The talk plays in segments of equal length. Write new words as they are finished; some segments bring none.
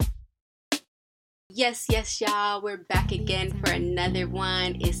Yes, yes, y'all. We're back again for another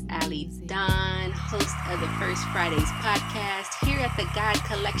one. It's Ali Don, host of the First Fridays podcast here at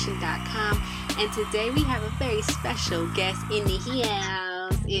theguidecollection.com. And today we have a very special guest in the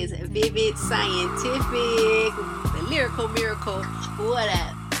house. It's Vivid Scientific, the lyrical miracle. What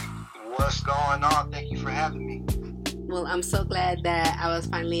up? What's going on? Thank you for having me. Well, I'm so glad that I was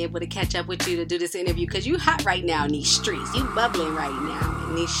finally able to catch up with you to do this interview because you hot right now in these streets. You bubbling right now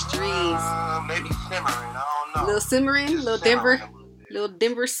in these streets. Maybe simmering. I don't know. Little simmering, Just little simmering Denver, a little bit. little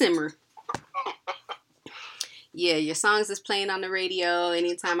Denver simmer. Yeah, your songs is playing on the radio.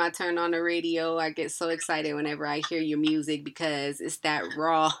 Anytime I turn on the radio, I get so excited whenever I hear your music because it's that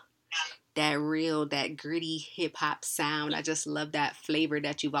raw, that real, that gritty hip hop sound. I just love that flavor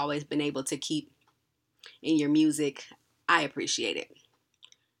that you've always been able to keep in your music. I appreciate it.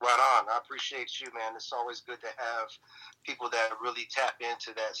 Right on. I appreciate you, man. It's always good to have people that really tap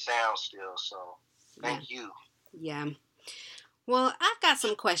into that sound still. So thank you. Yeah. Well, I've got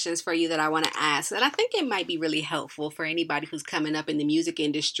some questions for you that I want to ask, and I think it might be really helpful for anybody who's coming up in the music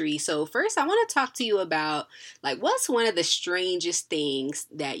industry. So first, I want to talk to you about, what's one of the strangest things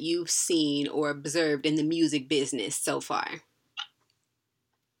that you've seen or observed in the music business so far?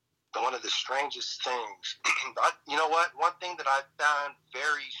 One of the strangest things. You know what? One thing that I found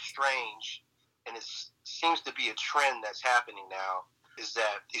very strange, and it seems to be a trend that's happening now, is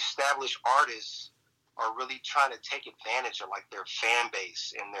that established artists are really trying to take advantage of their fan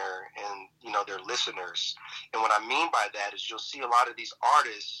base and their listeners. And what I mean by that is you'll see a lot of these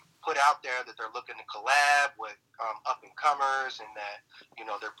artists put out there that they're looking to collab with up and comers, and that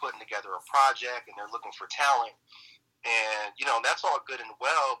they're putting together a project and they're looking for talent. And that's all good and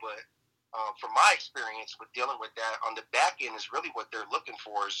well, but from my experience with dealing with that on the back end is really what they're looking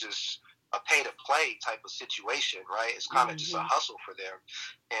for is just a pay-to-play type of situation, right? It's kind of just a hustle for them.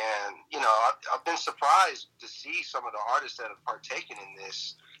 And, I've been surprised to see some of the artists that have partaken in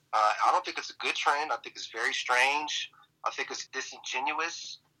this. I don't think it's a good trend. I think it's very strange. I think it's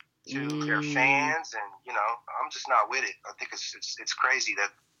disingenuous to their fans, and, I'm just not with it. I think it's crazy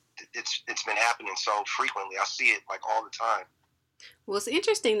that it's been happening so frequently. I see it all the time. Well, it's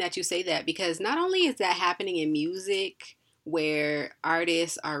interesting that you say that because not only is that happening in music where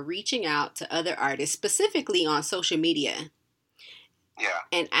artists are reaching out to other artists, specifically on social media,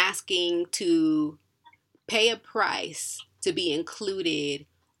 and asking to pay a price to be included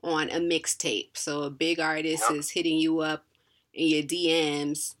on a mixtape. So a big artist is hitting you up in your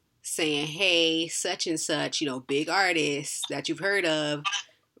DMs saying, hey, such and such, big artists that you've heard of,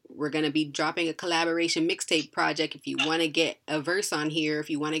 we're going to be dropping a collaboration mixtape project. If you want to get a verse on here, if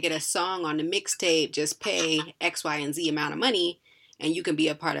you want to get a song on the mixtape, just pay X, Y, and Z amount of money, and you can be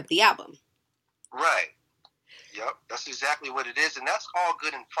a part of the album. Right. Yep. That's exactly what it is. And that's all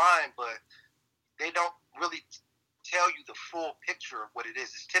good and fine, but they don't really tell you the full picture of what it is.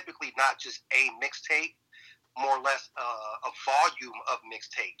 It's typically not just a mixtape, more or less a volume of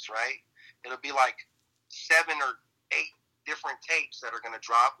mixtapes, right? It'll be 7 or 8 different tapes that are going to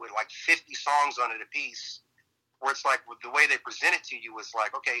drop with 50 songs on it a piece, where it's the way they present it to you is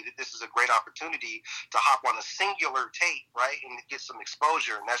okay, this is a great opportunity to hop on a singular tape, right, and get some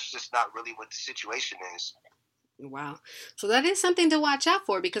exposure, and that's just not really what the situation is. Wow. So that is something to watch out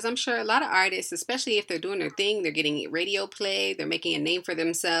for, because I'm sure a lot of artists, especially if they're doing their thing, they're getting radio play, they're making a name for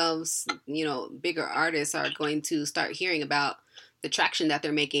themselves, bigger artists are going to start hearing about the traction that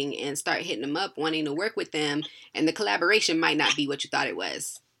they're making and start hitting them up, wanting to work with them, and the collaboration might not be what you thought it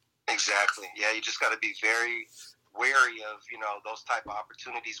was. Exactly. Yeah, you just got to be very wary of, those type of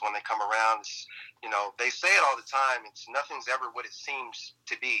opportunities when they come around. They say it all the time. Nothing's ever what it seems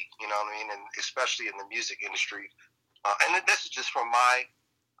to be, what I mean? And especially in the music industry. And this is just from my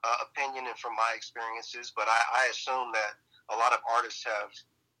opinion and from my experiences, but I assume that a lot of artists have,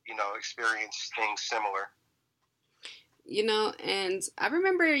 experienced things similar. And I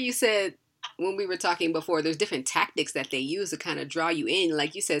remember you said when we were talking before, there's different tactics that they use to kind of draw you in.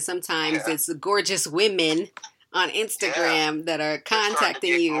 Like you said, sometimes it's gorgeous women on Instagram that are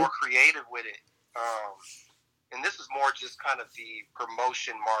contacting you. More creative with it. And this is more just kind of the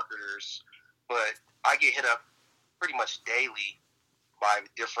promotion marketers, but I get hit up pretty much daily by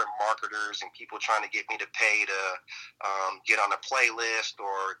different marketers and people trying to get me to pay to get on a playlist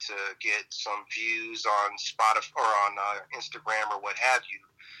or to get some views on Spotify or on Instagram or what have you.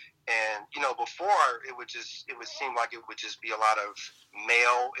 And, before it would seem like it would just be a lot of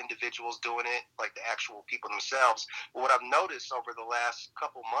male individuals doing it, like the actual people themselves. But what I've noticed over the last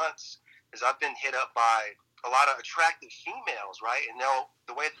couple months is I've been hit up by a lot of attractive females, right? And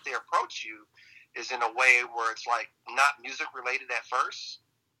the way that they approach you is in a way where it's not music related at first,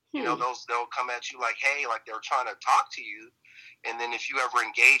 You know, they'll come at you like, hey, like they're trying to talk to you. And then if you ever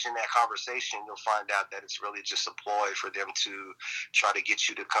engage in that conversation, you'll find out that it's really just a ploy for them to try to get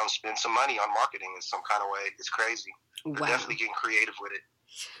you to come spend some money on marketing in some kind of way. It's crazy. Wow. They're definitely getting creative with it.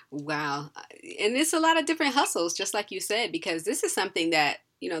 Wow. And it's a lot of different hustles, just like you said, because this is something that,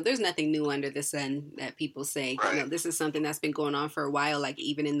 you know, there's nothing new under the sun that people say. Right. You know, this is something that's been going on for a while, like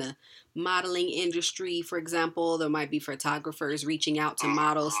even in the modeling industry, for example, there might be photographers reaching out to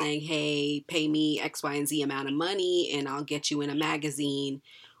models saying, hey, pay me X, Y, and Z amount of money and I'll get you in a magazine,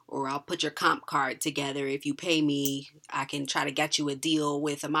 or I'll put your comp card together. If you pay me, I can try to get you a deal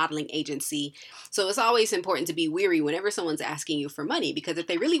with a modeling agency. So it's always important to be wary whenever someone's asking you for money, because if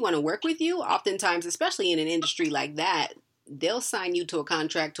they really want to work with you, oftentimes, especially in an industry like that, they'll sign you to a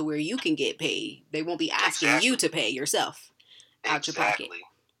contract to where you can get paid. They won't be asking you to pay yourself out your pocket.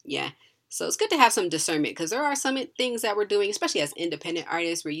 Yeah. So it's good to have some discernment, because there are some things that we're doing, especially as independent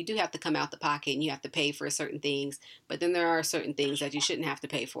artists, where you do have to come out the pocket and you have to pay for certain things. But then there are certain things that you shouldn't have to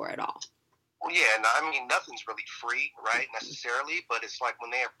pay for at all. Well, yeah, and I mean, nothing's really free, right, necessarily, but it's like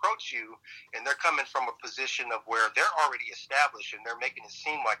when they approach you and they're coming from a position of where they're already established and they're making it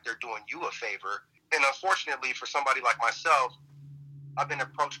seem like they're doing you a favor. And unfortunately, for somebody like myself, I've been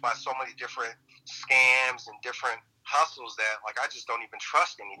approached by so many different scams and different hustles that, like, I just don't even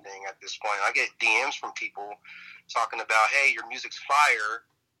trust anything at this point. I get DMs from people talking about, hey, your music's fire,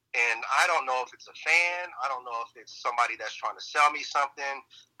 and I don't know if it's a fan. I don't know if it's somebody that's trying to sell me something,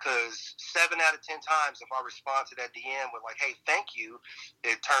 because 7 out of 10 times if I respond to that DM with like, hey, thank you,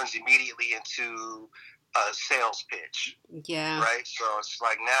 it turns immediately into a sales pitch. Yeah. Right? So it's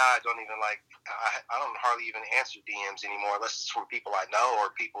like, now I don't even I don't hardly even answer DMs anymore unless it's from people I know or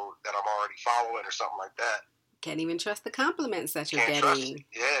people that I'm already following or something like that. Can't even trust the compliments that you're getting. Trust it.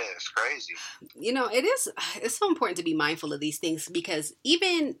 Yeah, it's crazy. You know, it's so important to be mindful of these things, because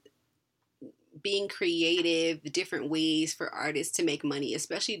even being creative, different ways for artists to make money,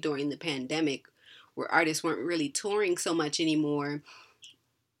 especially during the pandemic where artists weren't really touring so much anymore,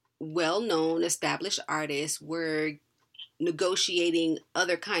 well-known, established artists were negotiating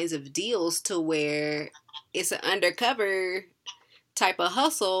other kinds of deals to where it's an undercover type of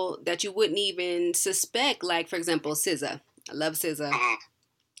hustle that you wouldn't even suspect. Like, for example, SZA. I love SZA.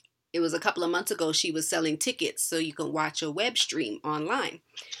 It was a couple of months ago, she was selling tickets so you can watch a web stream online.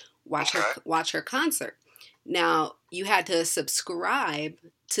 Watch her concert. Now, you had to subscribe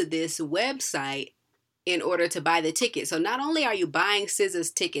to this website in order to buy the ticket. So not only are you buying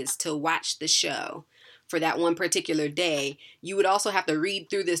SZA's tickets to watch the show for that one particular day, you would also have to read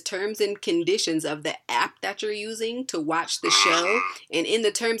through this terms and conditions of the app that you're using to watch the show. And in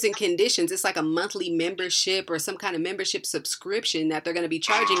the terms and conditions, it's like a monthly membership or some kind of membership subscription that they're going to be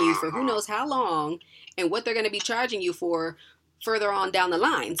charging you for who knows how long, and what they're going to be charging you for further on down the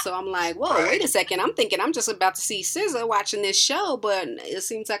line. So I'm like, whoa, wait a second. I'm thinking I'm just about to see SZA watching this show, but it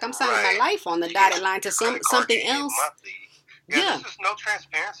seems like I'm signing my life on the dotted line to something else. Yeah, there's just no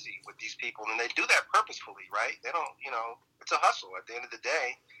transparency with these people, and they do that purposefully, right? They don't, it's a hustle at the end of the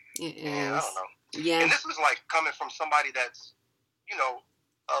day. It is. And I don't know. Yeah. And this is like coming from somebody that's,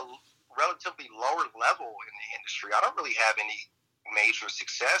 a relatively lower level in the industry. I don't really have any major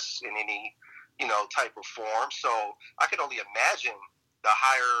success in any, type of form. So I can only imagine the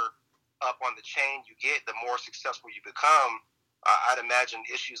higher up on the chain you get, the more successful you become. I'd imagine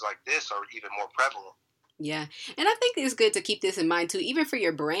issues like this are even more prevalent. Yeah. And I think it's good to keep this in mind too, even for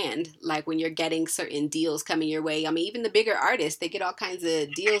your brand, like when you're getting certain deals coming your way. I mean, even the bigger artists, they get all kinds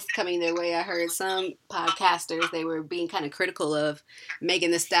of deals coming their way. I heard some podcasters, they were being kind of critical of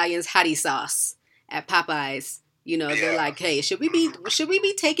Megan Thee Stallion's hottie sauce at Popeyes. They're like, hey, should we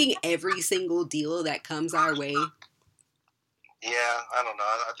be taking every single deal that comes our way? Yeah, I don't know.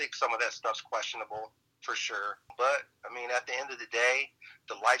 I think some of that stuff's questionable for sure. But, I mean, at the end of the day,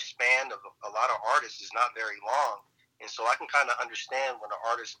 the lifespan of a lot of artists is not very long. And so I can kind of understand when an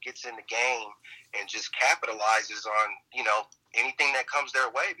artist gets in the game and just capitalizes on, anything that comes their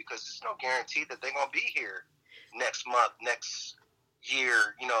way, because there's no guarantee that they're going to be here next month, next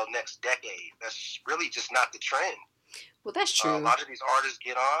year, next decade. That's really just not the trend. Well, that's true. A lot of these artists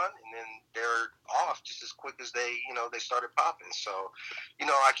get on and then they're off just as quick as they started popping. So,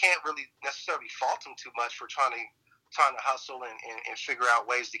 I can't really necessarily fault them too much for trying to hustle and figure out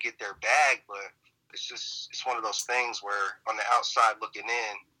ways to get their bag. But it's one of those things where on the outside looking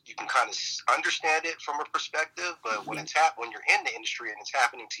in, you can kind of understand it from a perspective, but when you're in the industry and it's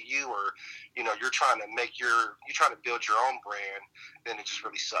happening to you, or you're trying to build your own brand, then it just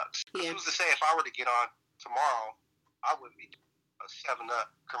really sucks. Yeah. Who's to say if I were to get on tomorrow, I wouldn't be doing a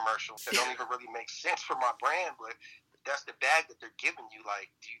 7-Up commercial that don't even really make sense for my brand, but that's the bag that they're giving you. Like,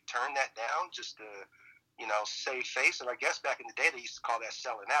 do you turn that down just to, save face? And I guess back in the day they used to call that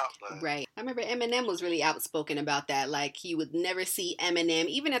selling out. But right. I remember Eminem was really outspoken about that. Like, he would never see Eminem,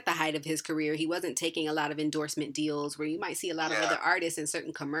 even at the height of his career, he wasn't taking a lot of endorsement deals where you might see a lot of other artists in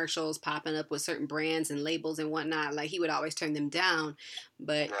certain commercials popping up with certain brands and labels and whatnot. Like, he would always turn them down.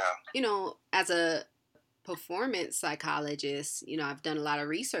 But, as a performance psychologist, I've done a lot of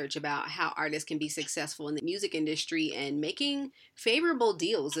research about how artists can be successful in the music industry, and making favorable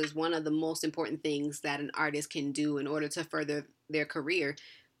deals is one of the most important things that an artist can do in order to further their career.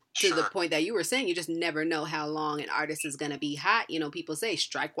 To the point that you were saying, you just never know how long an artist is going to be hot. People say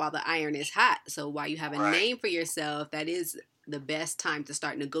strike while the iron is hot. So while you have a name for yourself, that is the best time to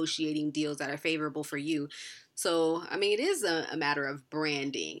start negotiating deals that are favorable for you. So, I mean, it is a matter of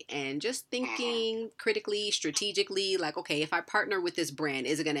branding and just thinking critically, strategically, like, okay, if I partner with this brand,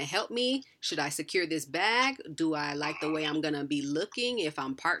 is it going to help me? Should I secure this bag? Do I like the way I'm going to be looking if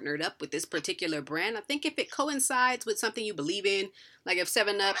I'm partnered up with this particular brand? I think if it coincides with something you believe in, like if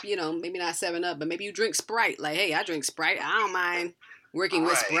 7-Up, maybe not 7-Up, but maybe you drink Sprite. Like, hey, I drink Sprite. I don't mind working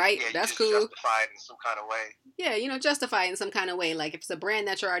with Sprite. Yeah, that's cool. Justify it in some kind of way. Yeah, justify it in some kind of way. Like, if it's a brand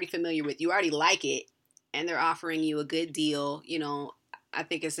that you're already familiar with, you already like it, and they're offering you a good deal, I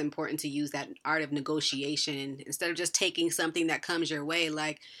think it's important to use that art of negotiation instead of just taking something that comes your way.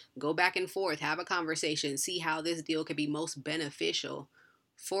 Like, go back and forth, have a conversation, see how this deal could be most beneficial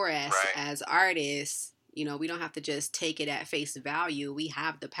for us as artists. We don't have to just take it at face value. We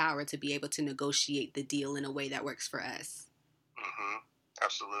have the power to be able to negotiate the deal in a way that works for us. Mm-hmm.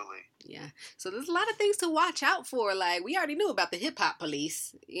 Absolutely. Yeah. So there's a lot of things to watch out for. Like, we already knew about the hip hop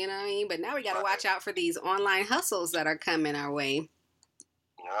police, you know what I mean? But now we got to watch out for these online hustles that are coming our way.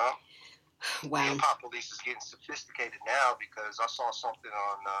 Yeah. Wow. Hip hop police is getting sophisticated now, because I saw something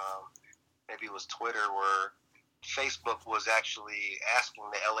on, maybe it was Twitter, where Facebook was actually asking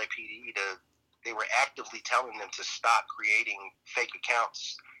the LAPD they were actively telling them to stop creating fake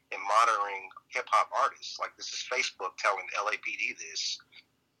accounts and monitoring hip hop artists. Like, this is Facebook telling LAPD this.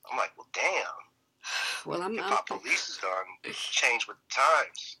 I'm like, well, damn. Well, hip hop police is done change with the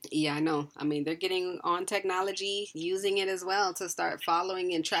times. Yeah, I know. I mean, they're getting on technology, using it as well to start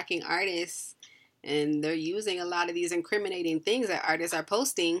following and tracking artists, and they're using a lot of these incriminating things that artists are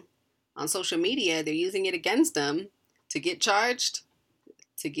posting on social media. They're using it against them to get charged,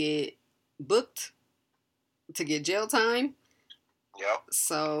 to get booked, to get jail time. Yep.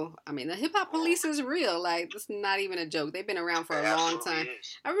 So, I mean, the hip-hop police is real. Like, this is not even a joke. They've been around for a long time.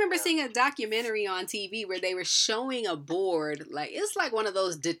 I remember seeing a documentary on TV where they were showing a board. Like, it's like one of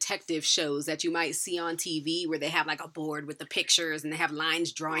those detective shows that you might see on TV where they have, like, a board with the pictures and they have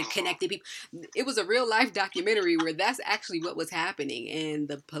lines drawing, connecting people. It was a real-life documentary where that's actually what was happening. And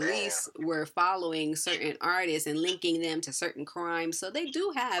the police were following certain artists and linking them to certain crimes. So they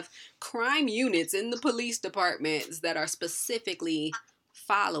do have crime units in the police departments that are specifically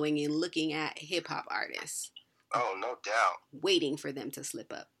following and looking at hip-hop artists. Oh, no doubt. Waiting for them to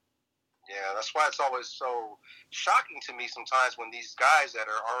slip up. Yeah, that's why it's always so shocking to me sometimes when these guys that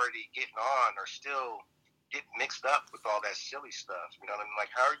are already getting on are still getting mixed up with all that silly stuff. You know what I mean? Like,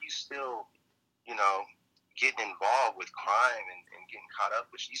 how are you still, getting involved with crime and getting caught up?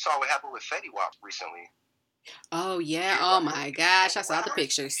 Which you saw what happened with Fetty Wap recently. Oh, yeah. Oh, my gosh. I saw the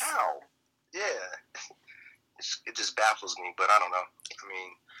pictures. How? Yeah. It just baffles me, but I don't know. I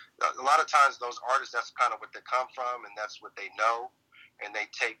mean, a lot of times those artists, that's kind of what they come from, and that's what they know, and they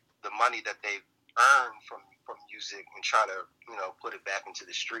take the money that they've earned from music and try to, put it back into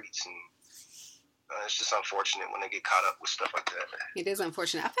the streets, and it's just unfortunate when they get caught up with stuff like that. It is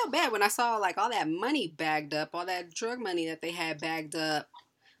unfortunate. I felt bad when I saw, like, all that money bagged up, all that drug money that they had bagged up.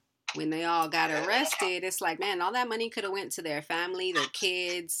 When they all got arrested, it's like, man, all that money could have went to their family, their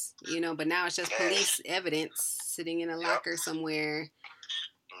kids, but now it's just police evidence sitting in a locker somewhere.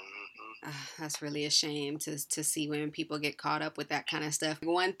 That's really a shame to see when people get caught up with that kind of stuff.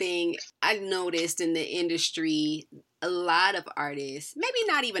 One thing I noticed in the industry, a lot of artists, maybe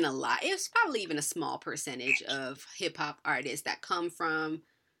not even a lot, it's probably even a small percentage of hip-hop artists that come from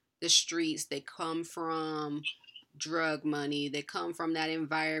the streets, they come from drug money, they come from that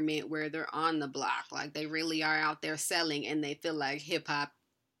environment where they're on the block, like they really are out there selling, and they feel like hip-hop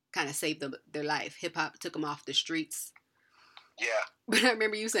kind of saved their life. Hip-hop took them off the streets. Yeah. But I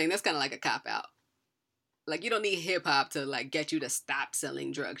remember you saying that's kind of like a cop-out. Like, you don't need hip-hop to, like, get you to stop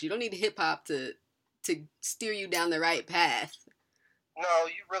selling drugs. You don't need hip-hop to steer you down the right path. No,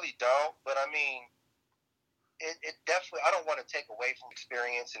 you really don't. But, I mean, it definitely, I don't want to take away from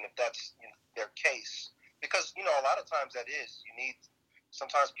experience, and if that's their case. Because, a lot of times that is.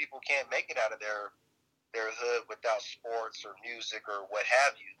 Sometimes people can't make it out of their their hood without sports or music or what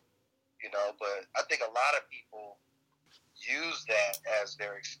have you. But I think a lot of people use that as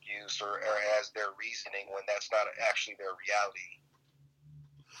their excuse or as their reasoning when that's not actually their reality.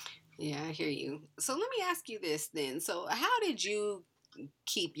 Yeah, I hear you. So let me ask you this then. So how did you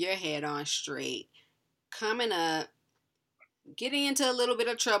keep your head on straight coming up, getting into a little bit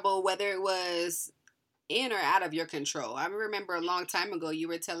of trouble, whether it was in or out of your control? I remember a long time ago you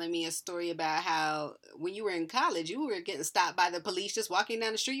were telling me a story about how when you were in college, you were getting stopped by the police just walking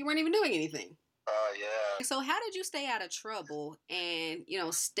down the street. You weren't even doing anything. Yeah. So how did you stay out of trouble and,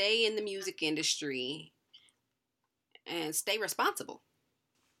 stay in the music industry and stay responsible?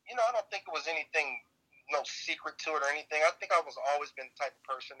 I don't think it was anything, no secret to it or anything. I think I was always been the type of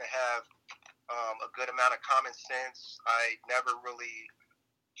person to have a good amount of common sense. I never really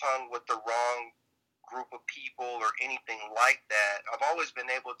hung with the wrong group of people or anything like that. I've always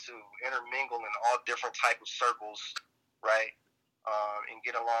been able to intermingle in all different type of circles, right? And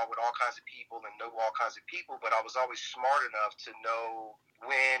get along with all kinds of people and know all kinds of people, but I was always smart enough to know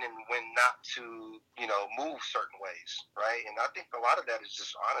when and when not to, move certain ways, right? And I think a lot of that is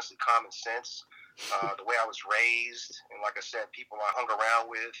just honestly common sense, the way I was raised, and like I said, people I hung around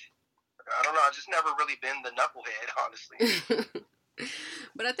with. I don't know, I've just never really been the knucklehead, honestly.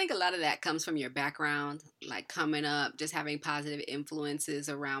 But I think a lot of that comes from your background, like coming up, just having positive influences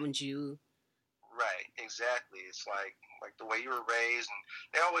around you. Right, exactly. It's like the way you were raised, and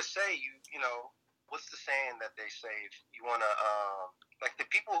they always say what's the saying that they say? If you want to, like the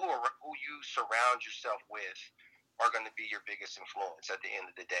people who you surround yourself with are going to be your biggest influence at the end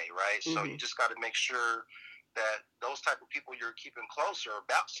of the day, right? Mm-hmm. So you just got to make sure that those type of people you're keeping close are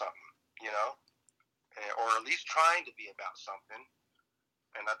about something, or at least trying to be about something.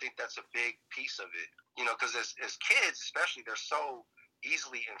 And I think that's a big piece of it, because as kids, especially, they're so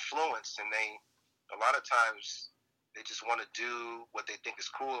easily influenced, and a lot of times they just want to do what they think is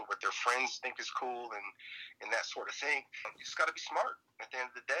cool or what their friends think is cool and that sort of thing. You just got to be smart at the end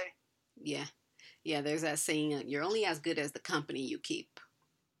of the day. Yeah. Yeah, there's that saying, you're only as good as the company you keep.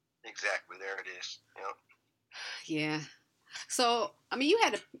 Exactly. There it is. Yep. Yeah. So, you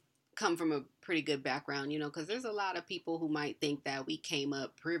had to come from a pretty good background, because there's a lot of people who might think that we came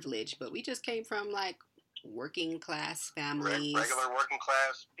up privileged, but we just came from working class families. Regular working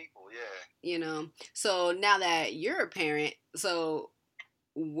class people, yeah. So now that you're a parent, so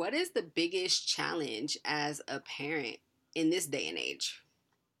what is the biggest challenge as a parent in this day and age,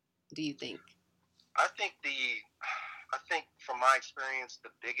 do you think? I think from my experience, the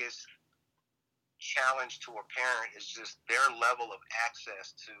biggest challenge to a parent is just their level of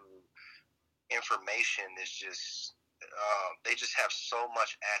access to information is just they just have so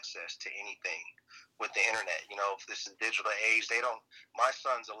much access to anything with the internet. If this is digital age, my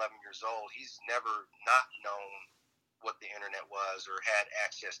son's 11 years old. He's never not known what the internet was or had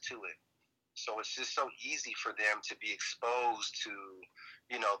access to it. So it's just so easy for them to be exposed to,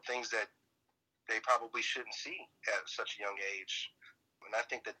 things that they probably shouldn't see at such a young age. And I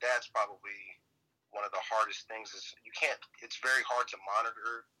think that that's probably one of the hardest things is it's very hard to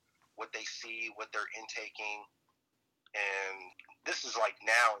monitor what they see, what they're intaking. And this is like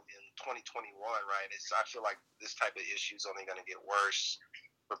now in 2021, right? I feel like this type of issue is only going to get worse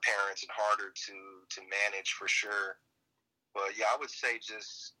for parents and harder to manage for sure. But yeah, I would say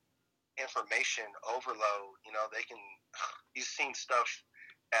just information overload. You've seen stuff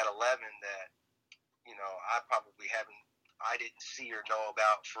at 11 that, I didn't see or know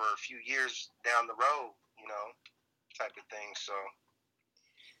about for a few years down the road, type of thing. So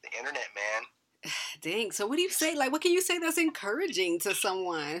the internet, man. Dang. So what do you say? What can you say that's encouraging to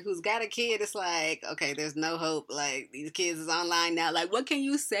someone who's got a kid? It's like, okay, there's no hope. These kids is online now. What can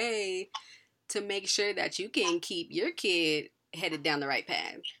you say to make sure that you can keep your kid headed down the right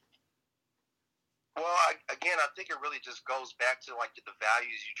path? Well, I think it really just goes back to the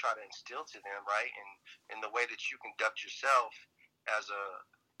values you try to instill to them, right? And the way that you conduct yourself as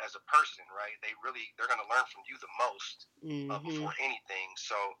a person, right? They're going to learn from you the most before anything.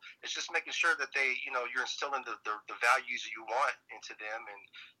 So it's just making sure that you're instilling the values you want into them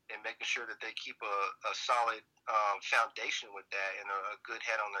and making sure that they keep a solid foundation with that and a good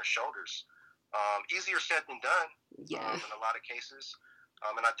head on their shoulders. Easier said than done in a lot of cases.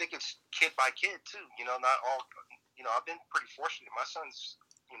 And I think it's kid by kid too, not all, I've been pretty fortunate. My son's,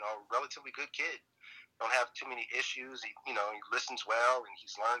 a relatively good kid. Don't have too many issues. He listens well and he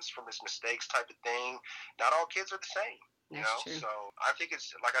learns from his mistakes type of thing. Not all kids are the same, True. So I think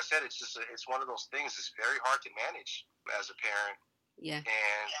it's, like I said, it's one of those things that's very hard to manage as a parent. Yeah.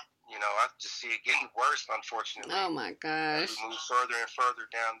 And, I just see it getting worse, unfortunately. Oh my gosh. As we move further and further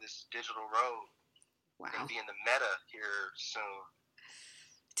down this digital road. Going Wow. to be in the meta here soon.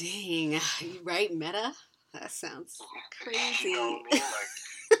 Dang. You right, Meta? That sounds crazy. You know what I mean? Like,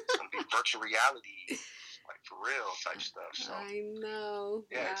 it's going to be virtual reality, like for real type stuff. So I know.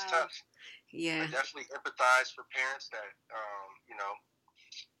 yeah, Wow. it's tough. Yeah. I definitely empathize for parents that,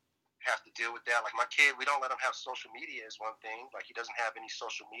 have to deal with that. Like my kid, we don't let him have social media is one thing. Like he doesn't have any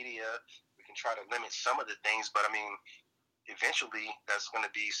social media. We can try to limit some of the things, but I mean, eventually that's going to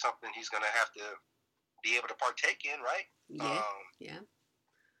be something he's going to have to be able to partake in, right? Yeah. Yeah.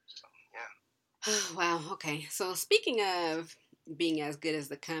 So, yeah. Wow. Okay. So speaking of being as good as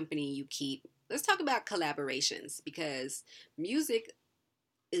the company you keep, let's talk about collaborations because music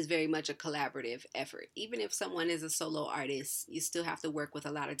is very much a collaborative effort. Even if someone is a solo artist, you still have to work with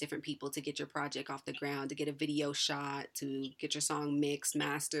a lot of different people to get your project off the ground, to get a video shot, to get your song mixed,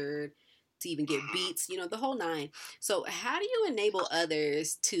 mastered, to even get beats, the whole nine. So, how do you enable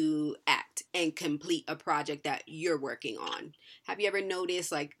others to act and complete a project that you're working on? Have you ever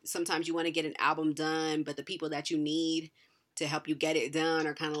noticed like sometimes you want to get an album done, but the people that you need to help you get it done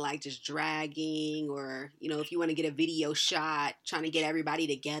or kind of like just dragging or if you want to get a video shot trying to get everybody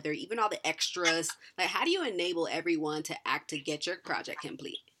together, even all the extras, like how do you enable everyone to act to get your project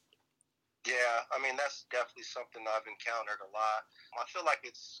complete? Yeah, I mean that's definitely something I've encountered a lot. I feel like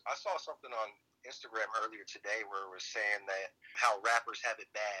I saw something on Instagram earlier today where it was saying that how rappers have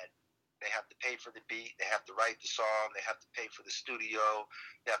it bad. They have to pay for the beat, they have to write the song, they have to pay for the studio,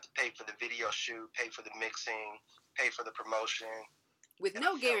 they have to pay for the video shoot, pay for the mixing, pay for the promotion. With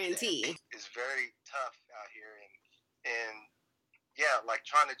no guarantee. It's very tough out here, and yeah, like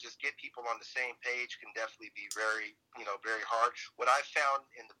trying to just get people on the same page can definitely be very, very hard. What I've found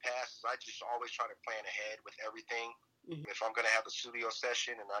in the past is I just always try to plan ahead with everything. Mm-hmm. If I'm going to have a studio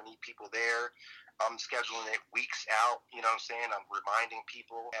session and I need people there, I'm scheduling it weeks out. You know what I'm saying? I'm reminding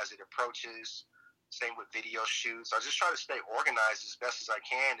people as it approaches. Same with video shoots. I just try to stay organized as best as I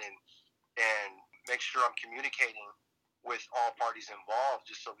can and make sure I'm communicating with all parties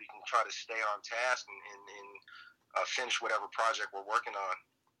involved just so we can try to stay on task and finish whatever project we're working on.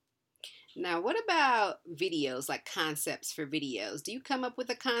 Now, what about videos, like concepts for videos? Do you come up with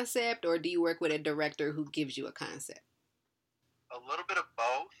a concept or do you work with a director who gives you a concept? A little bit of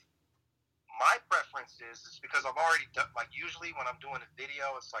both. My preference is because I've already done, like usually when I'm doing a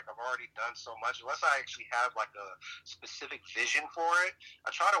video, it's like I've already done so much. Unless I actually have like a specific vision for it,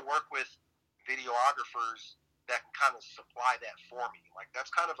 I try to work with videographers that can kind of supply that for me. Like that's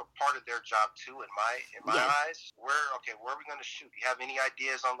kind of a part of their job too, in my eyes. Where are we going to shoot? Do you have any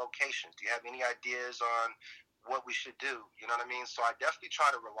ideas on locations? Do you have any ideas on what we should do? You know what I mean? So I definitely try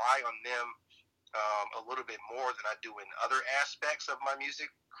to rely on them a little bit more than I do in other aspects of my music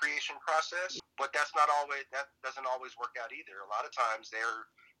creation process. But that doesn't always work out either. A lot of times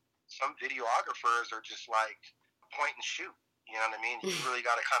some videographers are just like point and shoot. You know what I mean? You really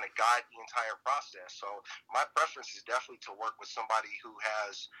got to kind of guide the entire process. So my preference is definitely to work with somebody who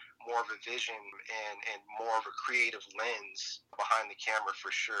has more of a vision and more of a creative lens behind the camera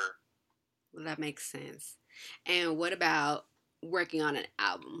for sure. Well, that makes sense. And what about working on an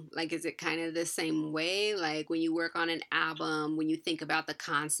album? Like, is it kind of the same way? Like, when you work on an album, when you think about the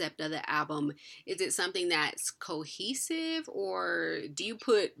concept of the album, is it something that's cohesive, or do you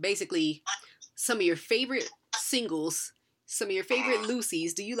put basically some of your favorite singles, some of your favorite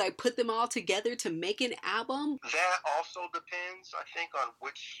Lucy's, do you like put them all together to make an album? That also depends, I think, on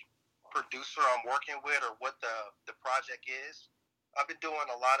which producer I'm working with or what the project is. I've been doing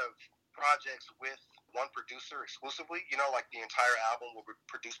a lot of projects with one producer exclusively, like the entire album will be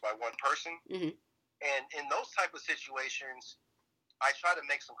produced by one person. Mm-hmm. And in those type of situations, I try to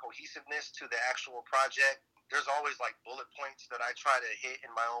make some cohesiveness to the actual project. There's always like bullet points that I try to hit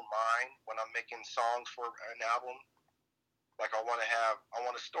in my own mind when I'm making songs for an album. Like I want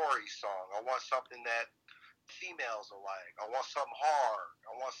a story song. I want something that females will like. I want something hard.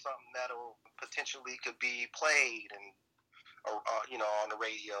 I want something that'll potentially could be played and on the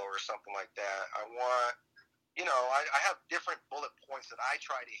radio or something like that. I want, I have different bullet points that I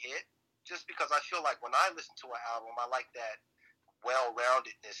try to hit just because I feel like when I listen to an album, I like that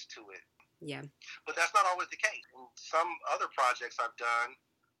well-roundedness to it. Yeah. But that's not always the case. In some other projects I've done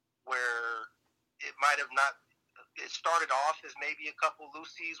where it might have not, it started off as maybe a couple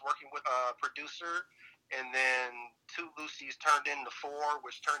Lucy's working with a producer, and then 2 Lucy's turned into 4,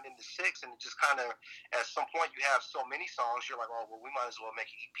 which turned into 6, and it just kind of, at some point you have so many songs, you're like, oh, well, we might as well make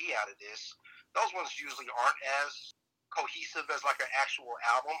an EP out of this. Those ones usually aren't as cohesive as like an actual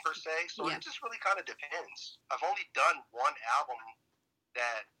album per se, so It just really kind of depends. I've only done one album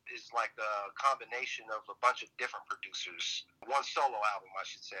that is like a combination of a bunch of different producers. One solo album, I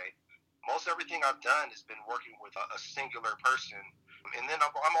should say. most everything I've done has been working with a singular person, and then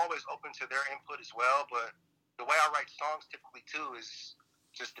I'm always open to their input as well. But the way I write songs typically too is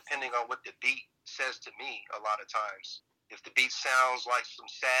just depending on what the beat says to me. A lot of times, if the beat sounds like some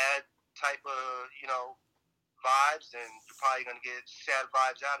sad type of vibes, then you're probably gonna get sad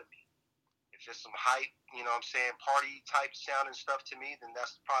vibes out of me. If it's some hype, what I'm saying, party type sounding stuff to me, then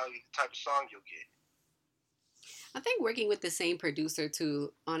that's probably the type of song you'll get. I think working with the same producer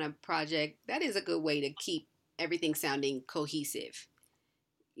too on a project, that is a good way to keep everything sounding cohesive.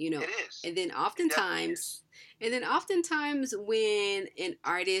 It is. And then oftentimes when an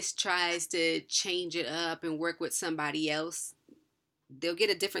artist tries to change it up and work with somebody else, they'll get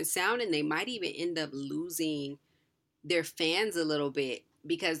a different sound and they might even end up losing their fans a little bit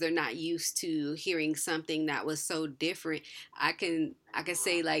because they're not used to hearing something that was so different. I can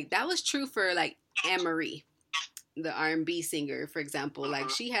say like that was true for like Anne-Marie, the R&B singer, for example. Like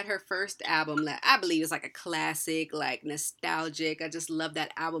she had her first album that I believe is like a classic, like nostalgic. I just love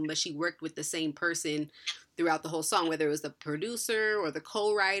that album, but she worked with the same person throughout the whole song, whether it was the producer or the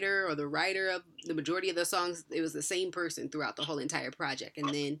co-writer or the writer of the majority of the songs. It was the same person throughout the whole entire project. And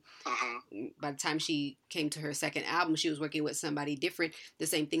then by the time she came to her second album, she was working with somebody different. The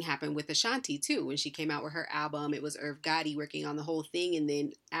same thing happened with Ashanti too. When she came out with her album, it was Irv Gotti working on the whole thing. And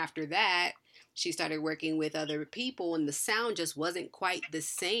then after that, she started working with other people and the sound just wasn't quite the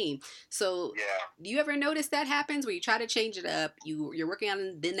same. So do you ever notice that happens where you try to change it up? You're working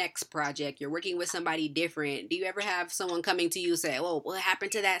on the next project. You're working with somebody different. Do you ever have someone coming to you say, "Oh, what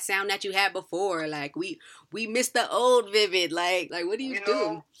happened to that sound that you had before? Like we missed the old Vivid." Like what do you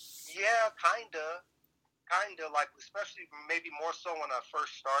do? Yeah, kinda like, especially maybe more so when I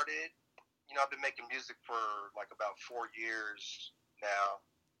first started. I've been making music for like about 4 years now.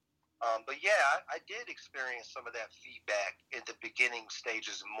 But yeah, I did experience some of that feedback in the beginning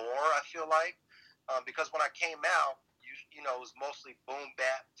stages more, I feel like. Because when I came out, it was mostly boom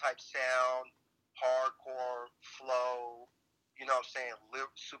bap type sound, hardcore flow, what I'm saying,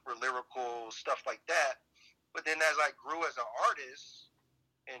 super lyrical, stuff like that. But then as I grew as an artist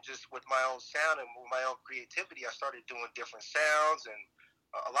and just with my own sound and with my own creativity, I started doing different sounds. And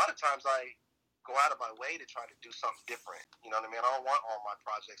a lot of times I go out of my way to try to do something different. You know what I mean? I don't want all my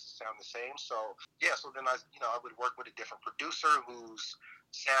projects to sound the same. So yeah, so then I would work with a different producer whose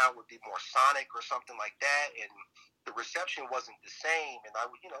sound would be more sonic or something like that, and the reception wasn't the same. And I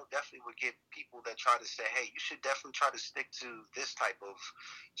would, definitely would get people that try to say, hey, you should definitely try to stick to this type of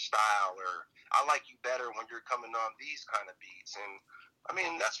style, or I like you better when you're coming on these kind of beats. And I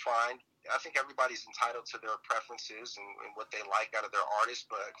mean, that's fine. I think everybody's entitled to their preferences and what they like out of their artist,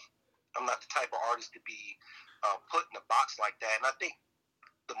 but I'm not the type of artist to be put in a box like that. And I think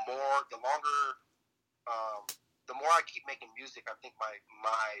the longer, the more I keep making music, I think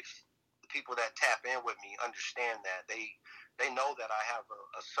the people that tap in with me understand that they know that I have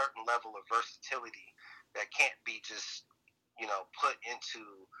a certain level of versatility that can't be just put into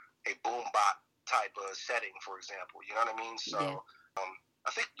a boom bop type of setting, for example. You know what I mean? So I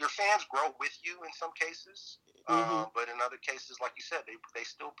think your fans grow with you in some cases. But in other cases, like you said, they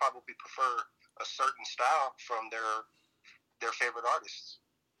still probably prefer a certain style from their favorite artists.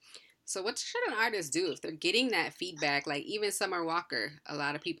 So what should an artist do if they're getting that feedback? Like even Summer Walker, a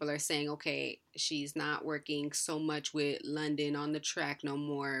lot of people are saying, okay, she's not working so much with London on the track no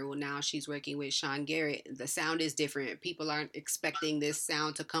more. Well, now she's working with Sean Garrett. The sound is different. People aren't expecting this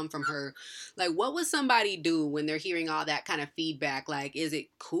sound to come from her. Like what would somebody do when they're hearing all that kind of feedback? Like, is it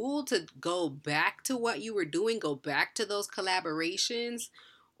cool to go back to what you were doing, go back to those collaborations?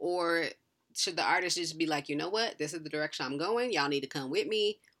 Or should the artist just be like, you know what, this is the direction I'm going. Y'all need to come with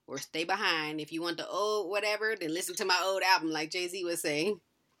me or stay behind. If you want the old whatever, then listen to my old album, like Jay-Z was saying.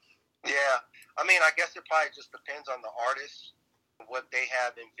 Yeah. I mean, I guess it probably just depends on the artist, what they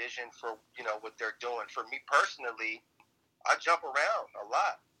have envisioned for, what they're doing. For me personally, I jump around a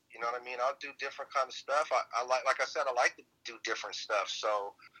lot. You know what I mean? I'll do different kind of stuff. I like I said, I like to do different stuff.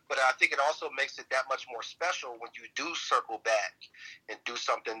 So, but I think it also makes it that much more special when you do circle back and do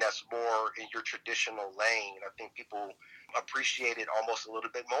something that's more in your traditional lane. I think people appreciate it almost a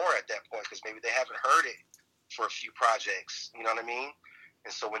little bit more at that point because maybe they haven't heard it for a few projects. You know what I mean?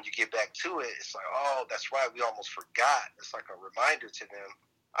 And so when you get back to it, it's like, oh, that's right. We almost forgot. It's like a reminder to them.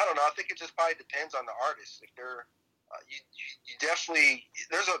 I don't know. I think it just probably depends on the artist. If they're you definitely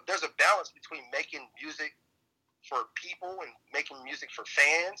there's a balance between making music for people and making music for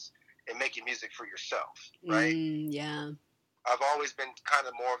fans and making music for yourself, right? Yeah. I've always been kind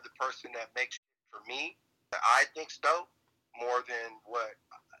of more of the person that makes it for me that I think's dope more than what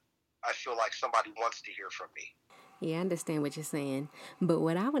I feel like somebody wants to hear from me. Yeah, I understand what you're saying. But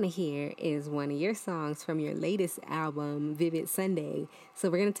what I want to hear is one of your songs from your latest album, Vivid Sunday. So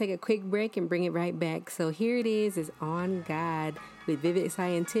we're going to take a quick break and bring it right back. So here it is On God with Vivid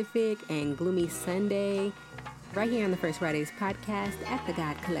Scientific and Gloomy Sunday, right here on the First Fridays podcast at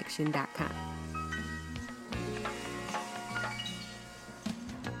thegodcollection.com.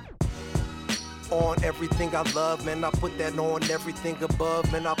 On everything I love, man, I put that on everything above,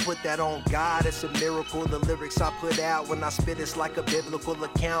 man, I put that on God. It's a miracle. The lyrics I put out when I spit, it's like a biblical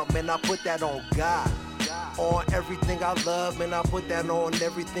account, man, I put that on God. On everything I love, man, I put that on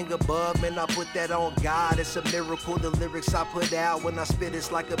everything above, man, I put that on God. It's a miracle. The lyrics I put out when I spit,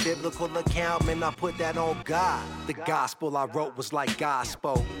 it's like a biblical account, man, I put that on God. The gospel I wrote was like God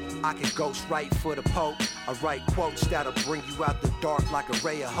spoke. I can ghost write for the Pope. I write quotes that'll bring you out the dark like a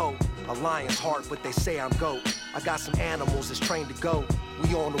ray of hope. A lion's heart, but they say I'm GOAT. I got some animals that's trained to go.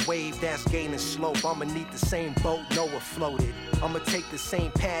 We on the wave that's gaining slope. I'ma need the same boat Noah floated. I'ma take the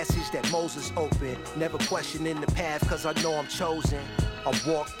same passage that Moses opened. Never questioning the path, cause I know I'm chosen. I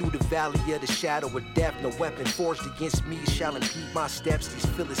walk through the valley of the shadow of death. No weapon forged against me shall impede my steps. These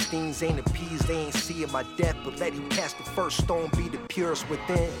Philistines ain't appeased, they ain't seeing my death. But let him cast the first stone, be the purest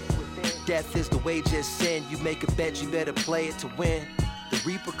within. Death is the wages of sin. You make a bet, you better play it to win. The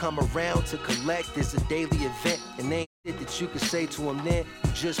reaper come around to collect, it's a daily event. And ain't shit that you can say to him then.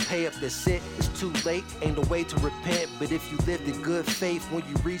 You just pay up, that's it. It's too late, ain't no way to repent. But if you lived in good faith, when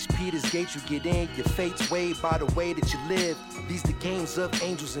you reach Peter's gate, you get in. Your fate's weighed by the way that you live. These the games of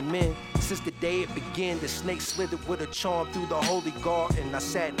angels and men. Since the day it began, the snake slithered with a charm through the holy garden. I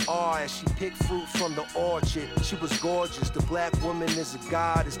sat in awe as she picked fruit from the orchard. She was gorgeous, the black woman is a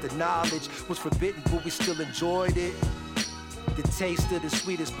goddess. The knowledge was forbidden, but we still enjoyed it. The taste of the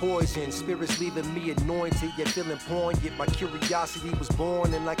sweetest poison. Spirits leaving me anointed, yet feeling poignant. My curiosity was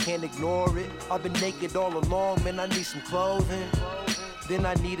born and I can't ignore it. I've been naked all along, man, I need some clothing. Then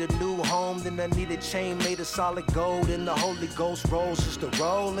I need a new home, then I need a chain made of solid gold. And the Holy Ghost rolls just a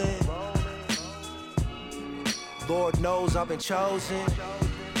rolling. Lord knows I've been chosen.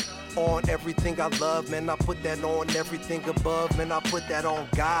 On everything I love, man, I put that on everything above, man, I put that on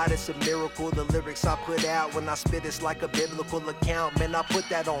God. It's a miracle. The lyrics I put out when I spit, it's like a biblical account, man, I put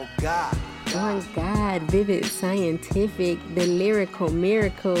that on God. On God, Vivid Scientific, the lyrical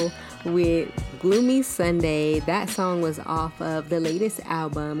miracle with Gloomy Sunday. That song was off of the latest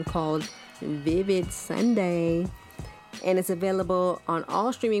album called Vivid Sunday, and it's available on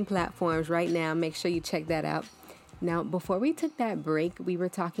all streaming platforms right now. Make sure you check that out. Now, before we took that break, we were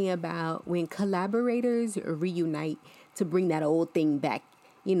talking about when collaborators reunite to bring that old thing back.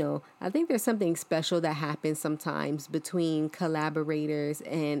 You know, I think there's something special that happens sometimes between collaborators,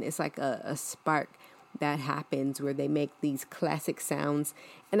 and it's like a spark that happens where they make these classic sounds.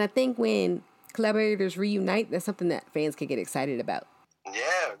 And I think when collaborators reunite, that's something that fans can get excited about. Yeah,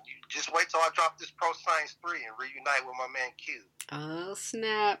 you just wait till I drop this Pro Science 3 and reunite with my man Q. Oh,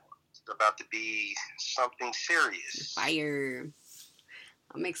 snap. It's about to be something serious. Fire.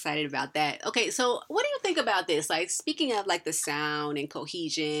 I'm excited about that. Okay, so what do you think about this? Like, speaking of like the sound and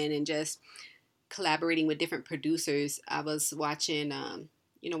cohesion and just collaborating with different producers, I was watching,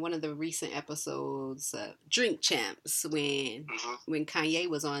 one of the recent episodes of Drink Champs when Kanye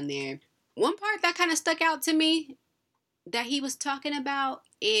was on there. One part that kind of stuck out to me that he was talking about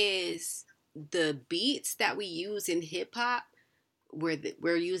is the beats that we use in hip hop.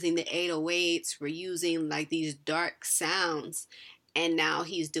 We're using the 808s, we're using like these dark sounds, and now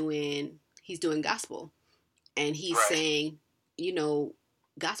he's doing gospel, and he's saying,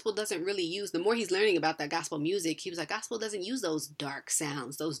 gospel doesn't really use, the more he's learning about that gospel music, he was like, gospel doesn't use those dark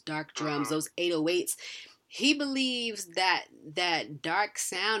sounds, those dark drums, those 808s. He believes that dark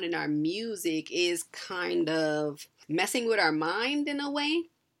sound in our music is kind of messing with our mind in a way,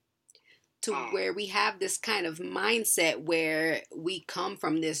 to where we have this kind of mindset where we come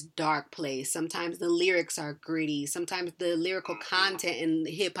from this dark place. Sometimes the lyrics are gritty. Sometimes the lyrical content in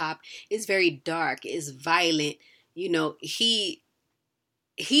hip hop is very dark, is violent. He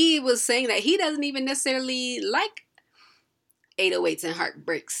was saying that he doesn't even necessarily like 808s and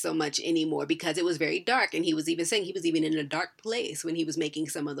heartbreaks so much anymore because it was very dark. And he was even saying he was even in a dark place when he was making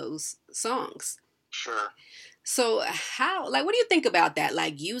some of those songs. Sure. So what do you think about that?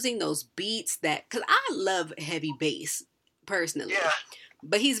 Like using those beats because I love heavy bass personally. Yeah.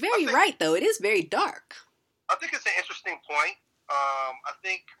 But he's very right though. It is very dark. I think it's an interesting point. I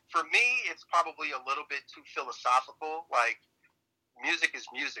think for me, it's probably a little bit too philosophical. Like music is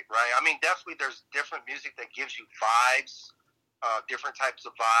music, right? I mean, definitely there's different music that gives you vibes, different types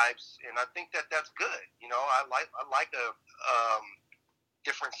of vibes. And I think that that's good. I like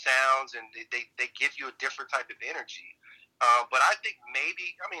different sounds, and they give you a different type of energy. But I think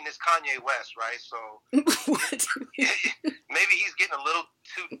maybe, I mean, it's Kanye West, right? So maybe he's getting a little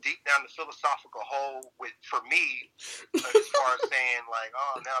too deep down the philosophical hole for me, as far as saying like,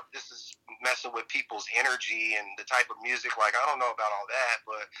 oh, now this is messing with people's energy and the type of music. Like, I don't know about all that,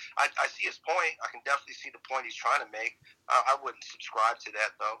 but I see his point. I can definitely see the point he's trying to make. I wouldn't subscribe to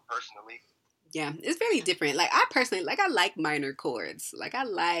that though, personally. Yeah, it's very different. Like, I personally, like, I like minor chords. Like, I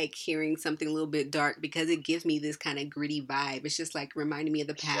like hearing something a little bit dark because it gives me this kind of gritty vibe. It's just, like, reminding me of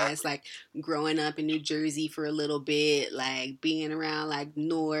the past, like, growing up in New Jersey for a little bit, like, being around, like,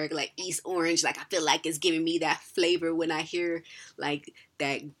 Newark, like, East Orange. Like, I feel like it's giving me that flavor when I hear, like,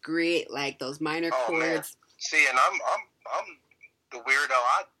 that grit, like, those minor chords. Man. See, and I'm the weirdo.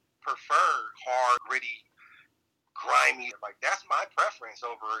 I prefer hard, gritty, grimy, like that's my preference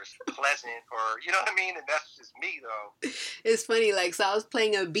over pleasant, or you know what I mean, and that's just me though. It's funny, like, so I was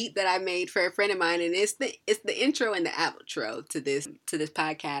playing a beat that I made for a friend of mine, and it's the intro and the outro to this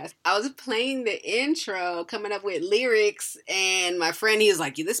podcast. I was playing the intro, coming up with lyrics, and my friend, he was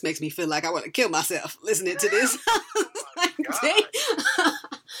like, this makes me feel like I want to kill myself listening to this.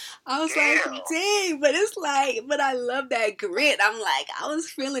 I was like, dang, but it's like, but I love that grit. I'm like, I was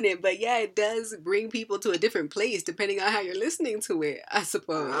feeling it, but yeah, it does bring people to a different place depending on how you're listening to it, I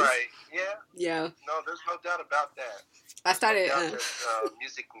suppose. Right, yeah. Yeah. No, there's no doubt about that. I started...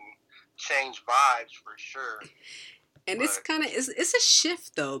 music can change vibes for sure. And it's kind of, it's a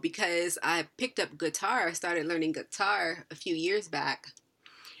shift though, because I picked up guitar. I started learning guitar a few years back.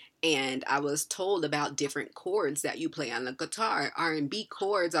 And I was told about different chords that you play on the guitar. R&B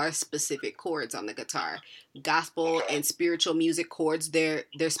chords are specific chords on the guitar. Gospel and spiritual music chords, they're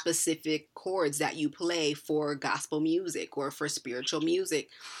specific chords that you play for gospel music or for spiritual music.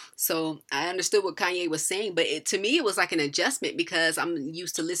 So I understood what Kanye was saying, but to me it was like an adjustment because I'm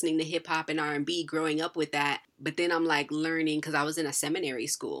used to listening to hip hop and R&B, growing up with that. But then I'm like learning, because I was in a seminary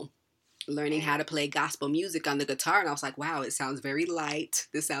school, learning how to play gospel music on the guitar, and I was like, wow, it sounds very light.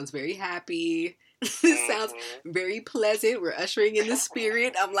 This sounds very happy. This sounds very pleasant. We're ushering in the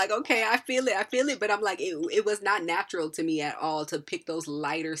spirit. I'm like, okay, I feel it. But I'm like, it was not natural to me at all to pick those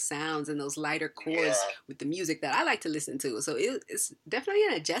lighter sounds and those lighter chords with the music that I like to listen to. So it's definitely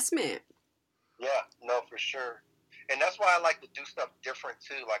an adjustment. Yeah, no, for sure. And that's why I like to do stuff different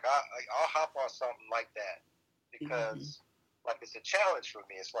too. Like I'll hop on something like that because like it's a challenge for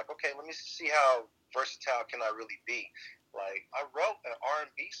me. It's like, okay, let me see how versatile can I really be. Like I wrote an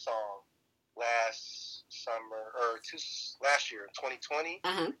R&B song last year in 2020,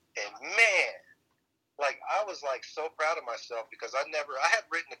 and man, like I was like so proud of myself because I had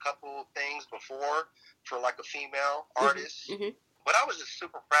written a couple things before for like a female artist, but I was just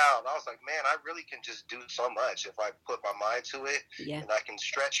super proud. I was like, man, I really can just do so much if I put my mind to it, and I can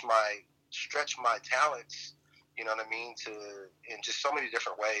stretch my talents. You know what I mean? In just so many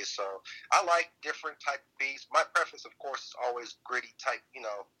different ways. So I like different type of beats. My preference, of course, is always gritty type,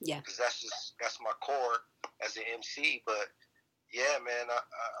 because that's my core as an MC. But yeah, man,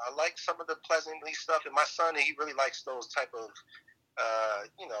 I like some of the pleasantly stuff. And my son, he really likes those type of,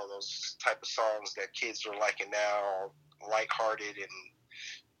 those type of songs that kids are liking now, lighthearted and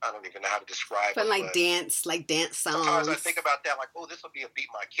I don't even know how to describe it. Like dance songs. Sometimes I think about that, like, oh, this will be a beat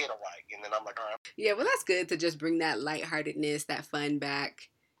my kid will like. And then I'm like, all right. Yeah, well, that's good to just bring that lightheartedness, that fun back,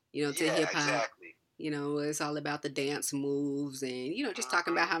 to hip-hop. Exactly. It's all about the dance moves and, just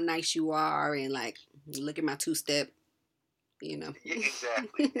talking about how nice you are and, like, look at my two-step, Yeah,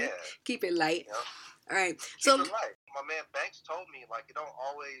 exactly, yeah. Keep it light. All right. Keep it light. My man Banks told me, like, he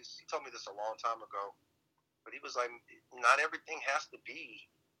told me this a long time ago, but he was like, not everything has to be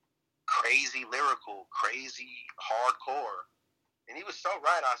crazy lyrical, crazy hardcore, and he was so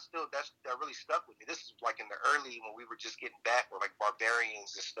right. That really stuck with me. This is like in the early when we were just getting back, with like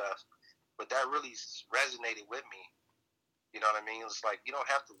Barbarians and stuff, but that really resonated with me. You know what I mean? It's like you don't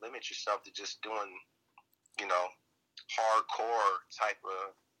have to limit yourself to just doing, hardcore type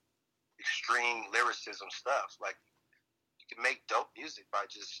of extreme lyricism stuff. Like you can make dope music by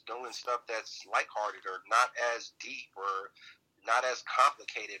just doing stuff that's lighthearted or not as deep or not as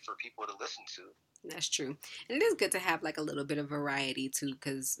complicated for people to listen to. That's true. And it is good to have like a little bit of variety too,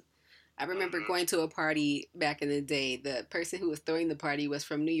 because I remember going to a party back in the day. The person who was throwing the party was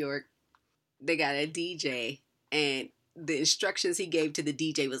from New York. They got a DJ, and the instructions he gave to the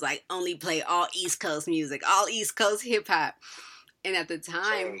DJ was like, only play all East Coast music, all East Coast hip hop. And at the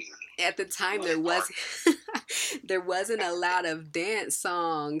time there wasn't a lot of dance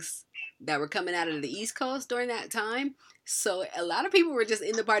songs that were coming out of the East Coast during that time. So a lot of people were just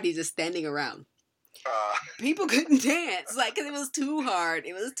in the party, just standing around. People couldn't dance, like, because it was too hard.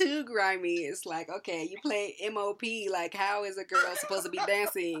 It was too grimy. It's like, okay, you play MOP. Like, how is a girl supposed to be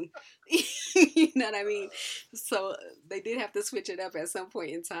dancing? You know what I mean? So they did have to switch it up at some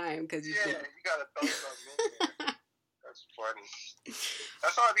point in time because you gotta throw something in there. That's funny.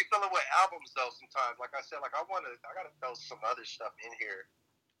 That's how I be feeling with albums, though. Sometimes, like I said, like I gotta throw some other stuff in here.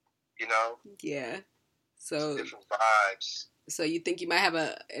 You know? Yeah. So different vibes. So you think you might have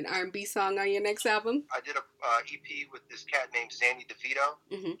an R&B song on your next album? I did a EP with this cat named Zanny DeVito.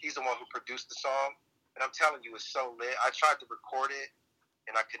 Mm-hmm. He's the one who produced the song, and I'm telling you, it's so lit. I tried to record it,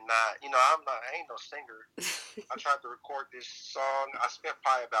 and I could not. You know, I ain't no singer. I tried to record this song. I spent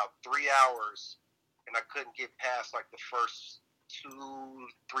probably about 3 hours, and I couldn't get past like the first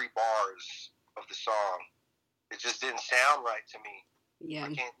 2-3 bars of the song. It just didn't sound right to me. Yeah.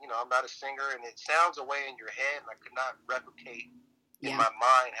 I can't, I'm not a singer, and it sounds away in your head, and I could not replicate in my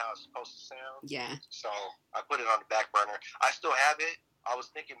mind how it's supposed to sound. Yeah. So I put it on the back burner. I still have it. I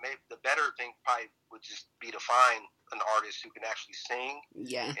was thinking maybe the better thing probably would just be to find an artist who can actually sing.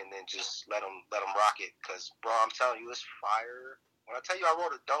 Yeah. And then just let them rock it. Because, bro, I'm telling you, it's fire. When I tell you I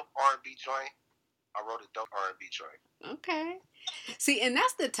wrote a dope R&B joint, I wrote a dope R&B joint. Okay. See, and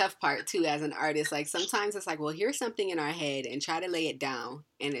that's the tough part, too, as an artist. Like, sometimes it's like, we'll hear something in our head and try to lay it down,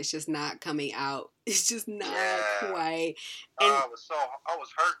 and it's just not coming out. It's just not quite. And I was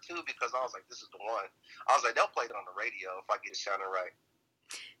hurt, too, because I was like, this is the one. I was like, they'll play it on the radio if I get it sounding right.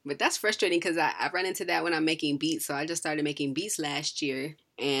 But that's frustrating because I run into that when I'm making beats. So I just started making beats last year.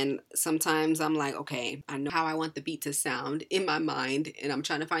 And sometimes I'm like, okay, I know how I want the beat to sound in my mind. And I'm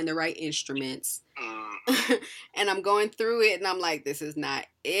trying to find the right instruments. And I'm going through it and I'm like, this is not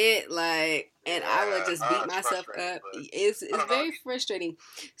it. Like, and I would just beat myself up. It's very frustrating.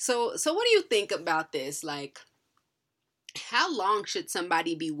 So what do you think about this? Like, how long should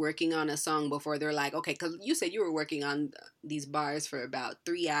somebody be working on a song before they're like, okay, because you said you were working on these bars for about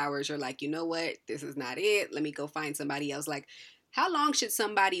 3 hours. You're like, you know what? This is not it. Let me go find somebody else. Like, how long should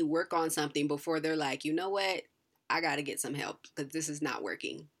somebody work on something before they're like, you know what? I got to get some help because this is not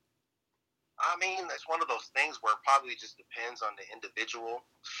working. I mean, it's one of those things where it probably just depends on the individual.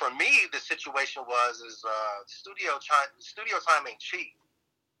 For me, the situation was studio time ain't cheap.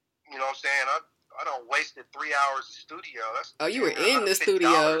 You know what I'm saying? I don't wasted 3 hours of studio. You were in the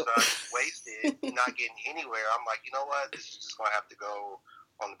studio. I wasted not getting anywhere. I'm like, you know what? This is just going to have to go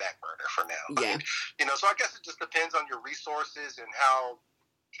on the back burner for now. Yeah. So I guess it just depends on your resources and how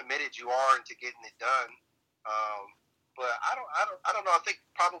committed you are into getting it done. But I don't know. I think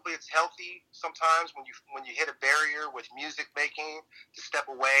probably it's healthy sometimes when you hit a barrier with music making to step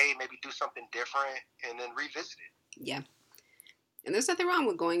away, maybe do something different, and then revisit it. Yeah. And there's nothing wrong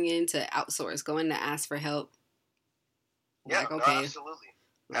with going in to outsource, going to ask for help. Yeah, like, okay, no, absolutely.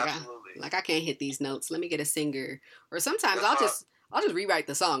 Absolutely. I can't hit these notes. Let me get a singer. Or sometimes I'll just rewrite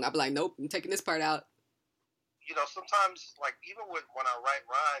the song. I'll be like, nope, I'm taking this part out. Sometimes, like, even when I write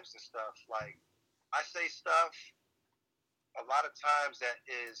rhymes and stuff, like, I say stuff a lot of times that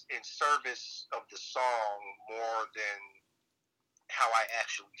is in service of the song more than how I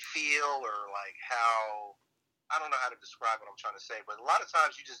actually feel or, like, how... I don't know how to describe what I'm trying to say, but a lot of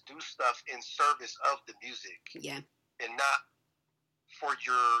times you just do stuff in service of the music. Yeah. And not for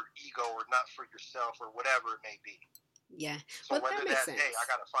your ego or not for yourself or whatever it may be. Yeah. So whether that, hey, I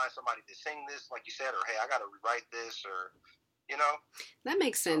got to find somebody to sing this, like you said, or hey, I got to rewrite this, or, That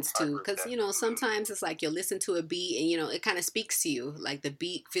makes sense, too, because, sometimes it's like you'll listen to a beat and, it kind of speaks to you. Like the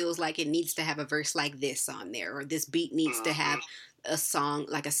beat feels like it needs to have a verse like this on there, or this beat needs to have a song,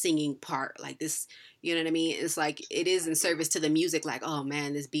 like a singing part, like this, you know what I mean? It's like, it is in service to the music, like, oh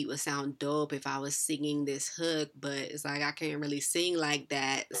man, this beat would sound dope if I was singing this hook, but it's like, I can't really sing like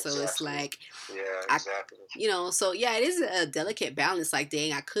that. Exactly. So it's like, yeah, exactly. So yeah, it is a delicate balance. Like,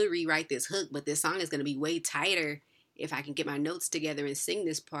 dang, I could rewrite this hook, but this song is going to be way tighter if I can get my notes together and sing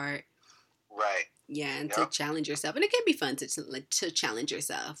this part. Right. Yeah, and to challenge yourself. And it can be fun to challenge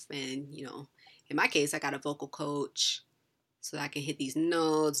yourself. And, in my case, I got a vocal coach so that I can hit these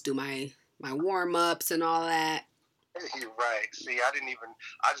notes, do my warm-ups and all that. You're right. See, I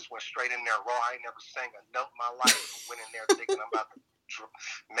just went straight in there raw. I ain't never sang a note in my life. Went in there thinking I'm about to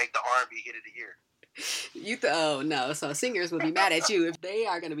make the R&B hit of the year. Oh, no. So singers will be mad at you. If they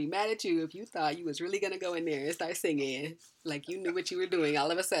are going to be mad at you if you thought you was really going to go in there and start singing like you knew what you were doing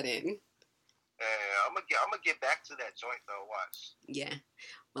all of a sudden. I'm gonna get back to that joint, though. Watch. Yeah.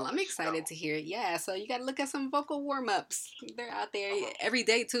 Well, I'm excited to hear it. Yeah, so you got to look at some vocal warm-ups. They're out there every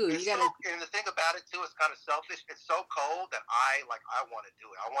day, too. And the thing about it, too, it's kind of selfish. It's so cold that I want to do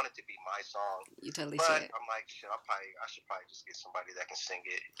it. I want it to be my song. You totally should. But I'm like, shit, I should probably just get somebody that can sing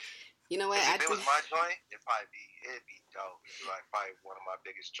it. You know what? If it was my joint, it'd be dope. It'd be like probably one of my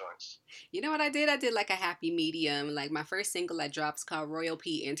biggest joints. You know what I did? I did like a happy medium. Like my first single I dropped is called Royal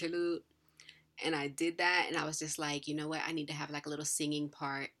P Interlude. And I did that and I was just like, you know what? I need to have like a little singing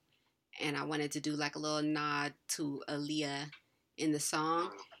part. And I wanted to do like a little nod to Aaliyah in the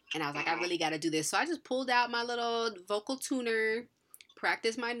song. And I was like, I really got to do this. So I just pulled out my little vocal tuner,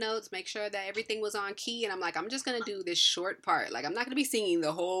 practiced my notes, make sure that everything was on key. And I'm like, I'm just going to do this short part. Like, I'm not going to be singing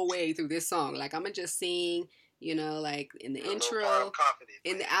the whole way through this song. Like, I'm going to just sing, you know, like in the intro,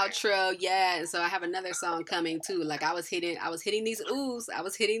 in the outro. Yeah. And so I have another song coming too. Like I was hitting these oohs. I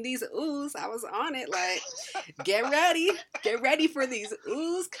was on it. Like, get ready for these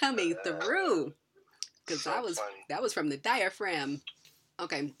oohs coming through. Because that was from the diaphragm.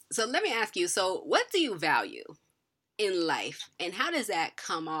 Okay, so let me ask you, so what do you value in life and how does that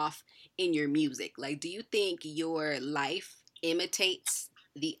come off in your music? Like, do you think your life imitates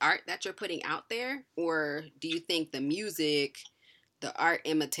the art that you're putting out there? Or do you think the art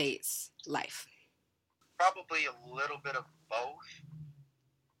imitates life? Probably a little bit of both,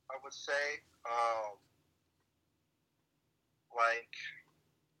 I would say.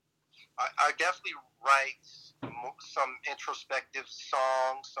 I definitely write some introspective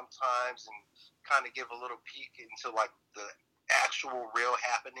songs sometimes and kind of give a little peek into like the actual real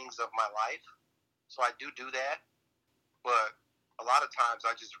happenings of my life. So I do that. But a lot of times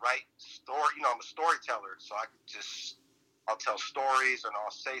I just write story. You know, I'm a storyteller, so I'll tell stories and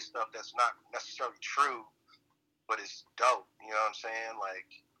I'll say stuff that's not necessarily true, but it's dope. You know what I'm saying? Like,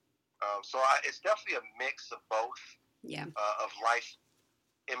 it's definitely a mix of both. Yeah. Of life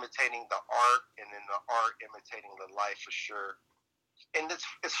imitating the art and then the art imitating the life for sure. And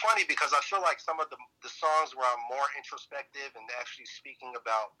it's funny because I feel like some of the songs where I'm more introspective and actually speaking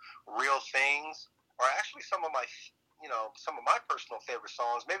about real things are actually some of my personal favorite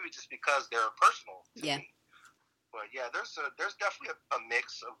songs, maybe just because they're personal to me. But yeah, there's definitely a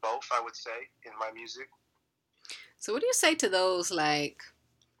mix of both, I would say, in my music. So what do you say to those, like,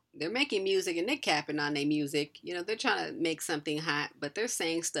 they're making music and they're capping on their music. You know, they're trying to make something hot, but they're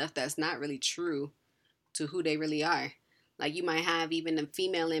saying stuff that's not really true to who they really are. Like you might have even a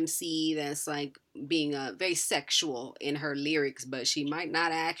female MC that's like being very sexual in her lyrics, but she might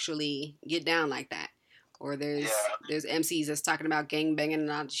not actually get down like that. Or there's MCs that's talking about gangbanging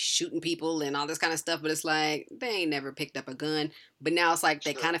and shooting people and all this kind of stuff, but it's like they ain't never picked up a gun. But now it's like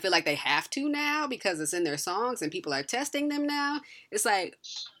they kind of feel like they have to now because it's in their songs and people are testing them now. It's like,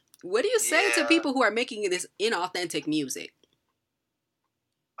 what do you say to people who are making this inauthentic music?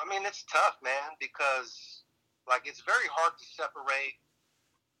 I mean, it's tough, man, because like it's very hard to separate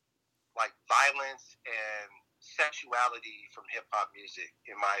like violence and sexuality from hip hop music,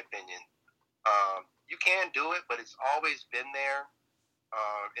 in my opinion. You can do it, but it's always been there,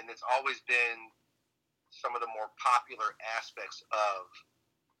 and it's always been some of the more popular aspects of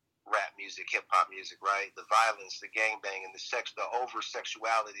rap music, hip hop music, right? The violence, the gangbanging, the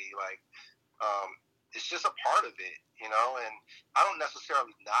over-sexuality, like, it's just a part of it, you know? And I don't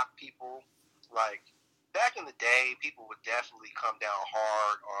necessarily knock people. Like, back in the day, people would definitely come down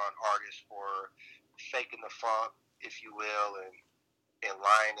hard on artists for faking the funk, if you will, and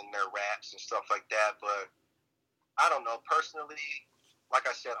lying in their raps and stuff like that. But I don't know, personally, like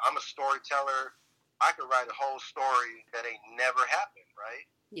I said, I'm a storyteller. I could write a whole story that ain't never happened, right?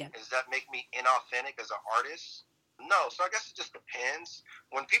 Yeah. Does that make me inauthentic as an artist? No. So I guess it just depends.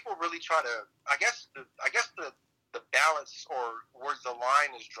 When people really try to, I guess the balance or where the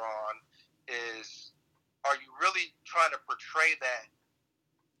line is drawn is, are you really trying to portray that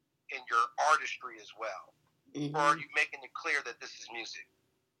in your artistry as well? Mm-hmm. Or are you making it clear that this is music?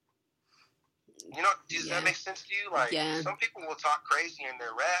 You know, does that make sense to you? Like, some people will talk crazy in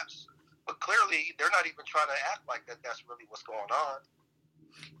their raps, but clearly they're not even trying to act like that's really what's going on.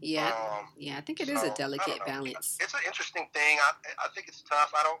 Yeah, I think it is a delicate balance. It's an interesting thing. I think it's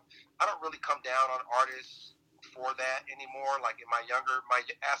tough. I don't really come down on artists for that anymore. Like in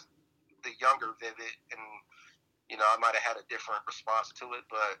ask the younger Vivid, and you know, I might have had a different response to it,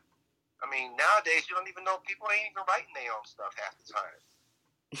 but I mean, nowadays you don't even know, people ain't even writing their own stuff half the time.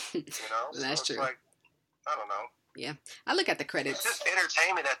 You know, that's true. Like, I don't know. Yeah, I look at the credits. It's just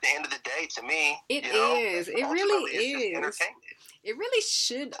entertainment at the end of the day, to me. It is. It really is. Entertainment. It really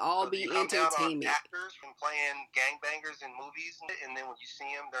should all be entertainment. Actors from playing gangbangers in movies, and then when you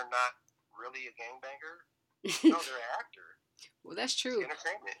see them, they're not really a gangbanger. No, they're an actor. Well, that's true. It's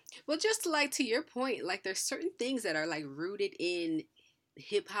entertainment. Well, just like to your point, like there's certain things that are like rooted in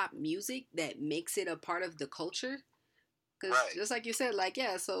hip hop music that makes it a part of the culture. Because just like you said, like,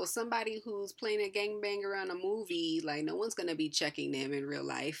 so somebody who's playing a gangbanger on a movie, like no one's going to be checking them in real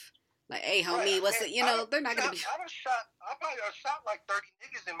life. Like, hey, homie, what's it? You know, they're not gonna be. I probably shot like 30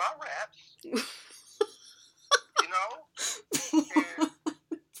 niggas in my raps. You know, and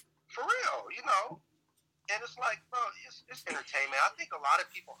for real, you know. And it's like, bro, it's entertainment. I think a lot of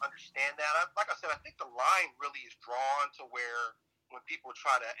people understand that. Like I said, I think the line really is drawn to where when people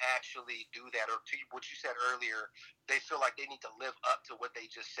try to actually do that, or to what you said earlier, they feel like they need to live up to what they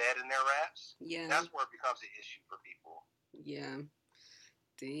just said in their raps. Yeah. That's where it becomes an issue for people. Yeah.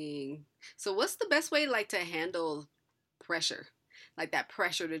 Dang. So what's the best way, like, to handle pressure? Like that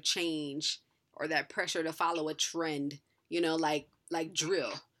pressure to change or that pressure to follow a trend, you know, like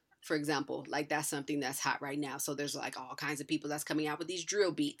drill. For example, like that's something that's hot right now. So there's like all kinds of people that's coming out with these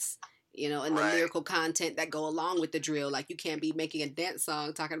drill beats, you know, and the lyrical content that go along with the drill. Like you can't be making a dance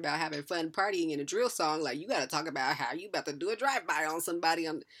song talking about having fun partying in a drill song. Like you got to talk about how you about to do a drive-by on somebody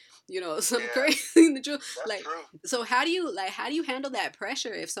on, you know, some crazy in the drill. That's like, true. So how do you handle that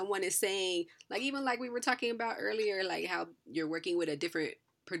pressure if someone is saying, like, even like we were talking about earlier, like how you're working with a different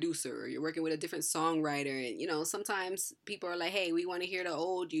producer or you're working with a different songwriter, and you know sometimes people are like, hey, we want to hear the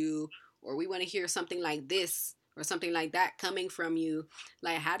old you, or we want to hear something like this or something like that coming from you.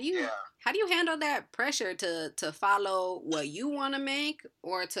 Like how do you handle that pressure to follow what you want to make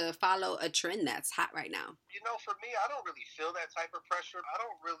or to follow a trend that's hot right now? You know, for me, I don't really feel that type of pressure.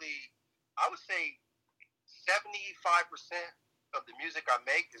 I would say 75% of the music I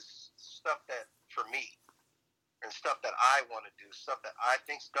make is stuff that for me, and stuff that I want to do, stuff that I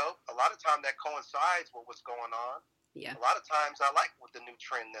think's dope. A lot of time that coincides with what's going on. Yeah. A lot of times I like with the new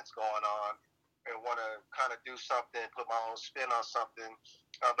trend that's going on and want to kind of do something, put my own spin on something.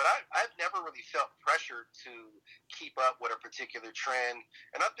 But I've never really felt pressure to keep up with a particular trend.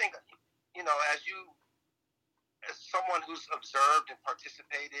 And I think, you know, as someone who's observed and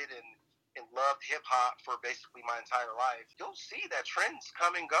participated and loved hip-hop for basically my entire life, you'll see that trends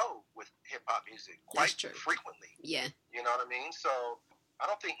come and go with hip-hop music quite frequently. Yeah. You know what I mean? So I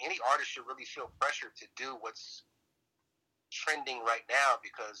don't think any artist should really feel pressure to do what's trending right now,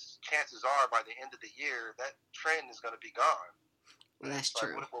 because chances are by the end of the year, that trend is going to be gone. Well, that's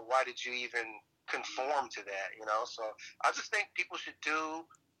true. Well, why did you even conform to that, you know? So I just think people should do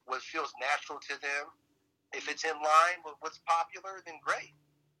what feels natural to them. If it's in line with what's popular, then great.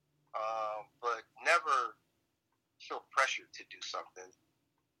 But never feel pressured to do something.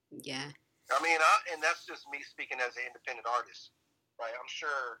 Yeah. I mean, and that's just me speaking as an independent artist, right? I'm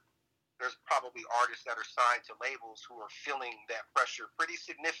sure there's probably artists that are signed to labels who are feeling that pressure pretty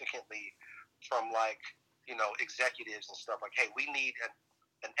significantly from, like, you know, executives and stuff. Like, hey, we need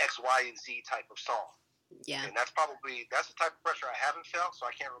an X, Y, and Z type of song. Yeah. And that's the type of pressure I haven't felt, so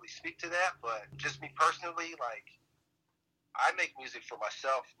I can't really speak to that. But just me personally, like, I make music for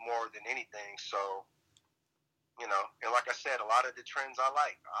myself more than anything, so, you know, and like I said, a lot of the trends I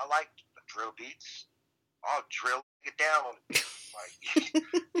like the drill beats. I'll drill it down on the beat. Like,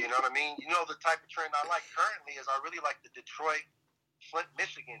 you know what I mean? You know, the type of trend I like currently is I really like the Detroit, Flint,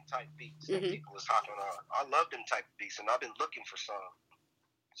 Michigan type beats that people is hopping on. I love them type of beats, and I've been looking for some.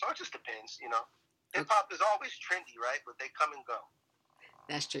 So it just depends, you know. Hip-hop is always trendy, right? But they come and go.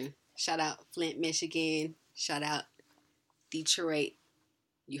 That's true. Shout out Flint, Michigan. Shout out Detroit.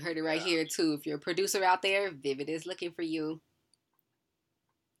 You heard it right here too. If you're a producer out there, Vivid is looking for you.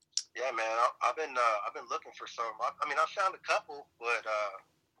 Yeah, man. I've been looking for some. I mean, I found a couple, but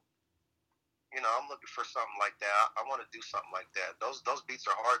you know, I'm looking for something like that. I want to do something like that. Those beats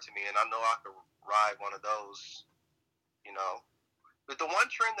are hard to me, and I know I could ride one of those. You know, but the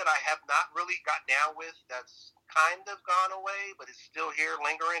one trend that I have not really got down with, that's kind of gone away, but it's still here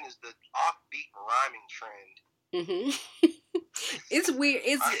lingering, is the offbeat rhyming trend. It's weird.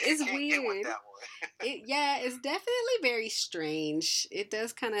 It's weird. It's definitely very strange. It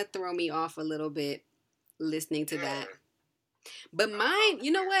does kind of throw me off a little bit listening to that. But mine,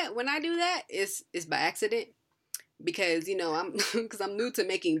 you know what? When I do that, it's by accident, because you know I'm new to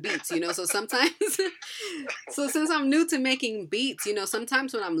making beats. You know, so sometimes, since I'm new to making beats, you know,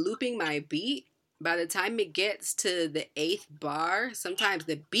 sometimes when I'm looping my beat, by the time it gets to the 8th bar, sometimes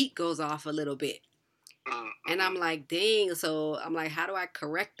the beat goes off a little bit. And I'm like, dang. So I'm like, how do I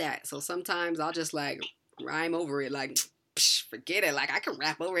correct that? So sometimes I'll just like rhyme over it, like, forget it. Like I can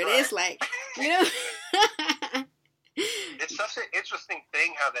rap over this, like, you know. It's such an interesting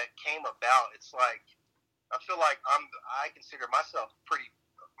thing how that came about. It's like, I feel like I consider myself pretty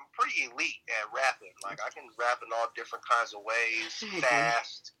elite at rapping. Like I can rap in all different kinds of ways,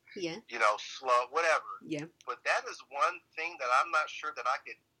 fast, you know, slow, whatever. Yeah. But that is one thing that I'm not sure that I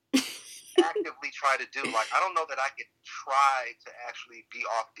could actively try to do. Like, I don't know that I could try to actually be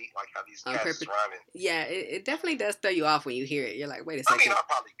offbeat like how these cats is rhyming. Yeah, it definitely does throw you off when you hear it. You're like, wait a second. I mean, I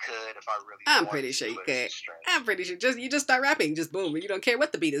probably could if I really I'm pretty sure you could. I'm pretty sure. You just start rapping, just boom, and you don't care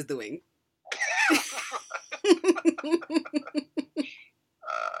what the beat is doing.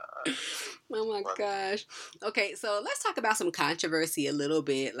 Oh my gosh. Okay, so let's talk about some controversy a little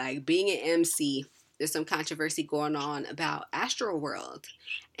bit. Like, being an MC, there's some controversy going on about Astroworld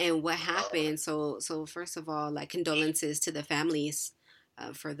and what happened. So first of all, like, condolences to the families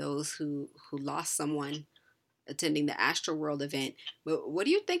for those who lost someone attending the Astroworld event. But what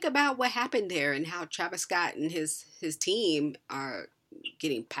do you think about what happened there and how Travis Scott and his team are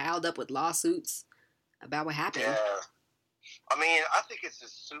getting piled up with lawsuits about what happened? Yeah. I mean, I think it's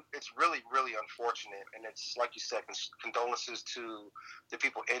really, really unfortunate, and it's like you said, condolences to the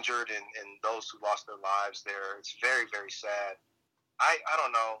people injured and those who lost their lives there. It's very, very sad. I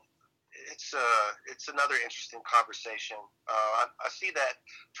don't know. It's another interesting conversation. I see that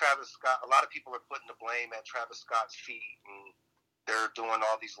Travis Scott. A lot of people are putting the blame at Travis Scott's feet, and they're doing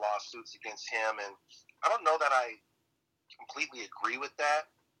all these lawsuits against him. And I don't know that I completely agree with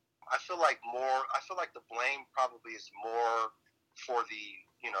that. I feel like the blame probably is more for the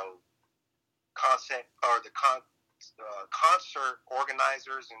concert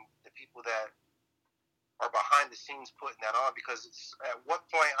organizers and the people that are behind the scenes putting that on, because it's at what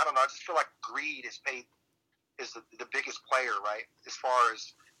point, I don't know, I just feel like greed is the biggest player, right? As far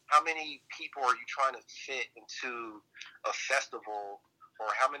as how many people are you trying to fit into a festival, or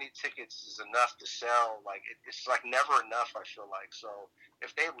how many tickets is enough to sell? Like, it's like never enough, I feel like. So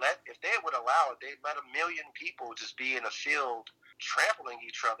if they would allow it, they'd let 1 million people just be in a field trampling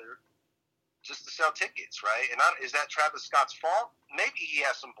each other just to sell tickets, right? And is that Travis Scott's fault? Maybe he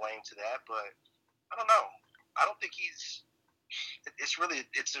has some blame to that, but I don't know. I don't think it's a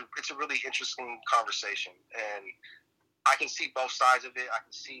really interesting conversation, and I can see both sides of it. I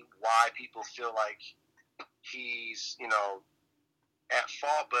can see why people feel like he's, at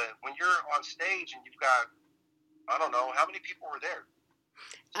fault, but when you're on stage and you've got, I don't know, how many people were there?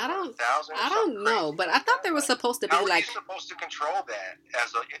 I don't know, but I thought there was supposed to be, how like, are you supposed to control that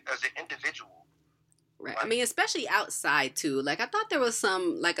as an individual? Right. Like, I mean, especially outside too. Like, I thought there was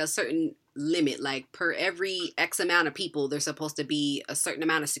a certain limit, like, per every X amount of people, there's supposed to be a certain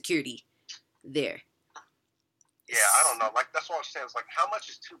amount of security there. Yeah, I don't know. Like, that's what I'm saying. It's like, how much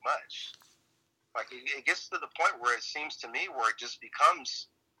is too much? Like, it gets to the point where it seems to me where it just becomes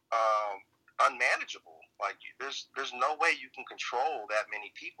unmanageable. Like, there's no way you can control that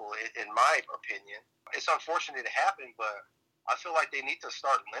many people, in my opinion. It's unfortunate it happened, but I feel like they need to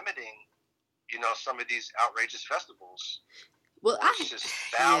start limiting, some of these outrageous festivals. Well, it's just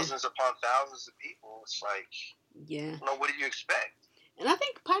thousands upon thousands of people. It's like, what do you expect? And I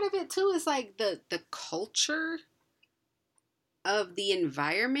think part of it too is like the culture of the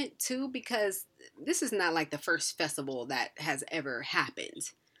environment too, because this is not like the first festival that has ever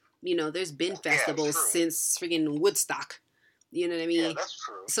happened. There's been festivals since freaking Woodstock. You know what I mean? Yeah, that's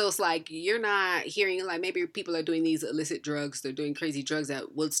true. So it's like, you're not hearing, like, maybe people are doing these illicit drugs, they're doing crazy drugs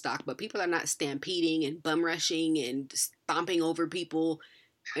at Woodstock, but people are not stampeding and bum rushing and stomping over people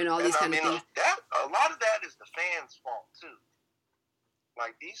and all these kind of things. A lot of that is the fans' fault too.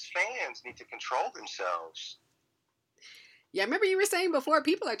 Like, these fans need to control themselves. Yeah, I remember you were saying before,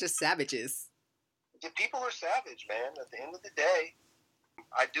 people are just savages. Yeah, people are savage, man. At the end of the day,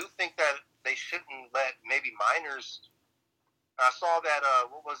 I do think that they shouldn't let maybe minors. I saw that,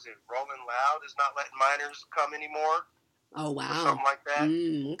 what was it? Rolling Loud is not letting minors come anymore. Oh, wow. Or something like that.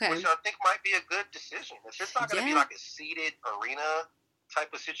 Okay. Which I think might be a good decision. If it's not going to be like a seated arena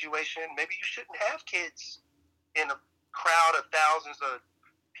type of situation, maybe you shouldn't have kids in a crowd of thousands of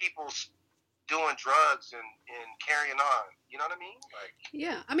people doing drugs and carrying on. You know what I mean? Like,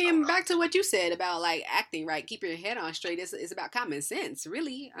 yeah. I mean, back to what you said about, like, acting right, keep your head on straight. It's about common sense,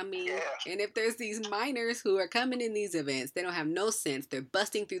 really. I mean, and if there's these minors who are coming in these events, they don't have no sense. They're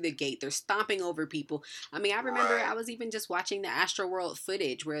busting through the gate. They're stomping over people. I mean, I remember I was even just watching the Astroworld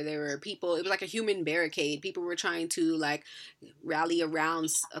footage where there were people, it was like a human barricade. People were trying to, like, rally around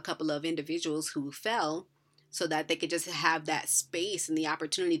a couple of individuals who fell, so that they could just have that space and the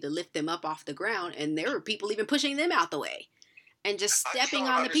opportunity to lift them up off the ground. And there were people even pushing them out the way and just stepping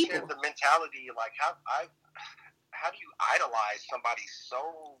on the people. The mentality, like, how do you idolize somebody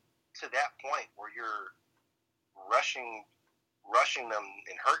so to that point where you're rushing them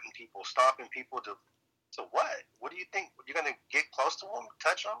and hurting people, stopping people to what? What do you think? You're going to get close to them,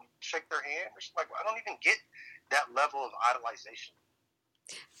 touch them, shake their hand? Or like, I don't even get that level of idolization.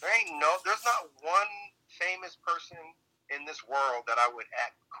 There's not one famous person in this world that I would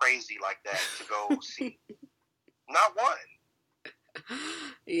act crazy like that to go see. Not one.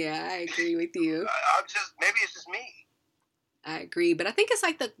 Yeah, I agree with you. Maybe it's just me. I agree, but I think it's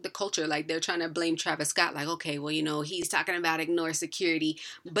like the culture, like they're trying to blame Travis Scott, like, okay, well, you know, he's talking about ignore security,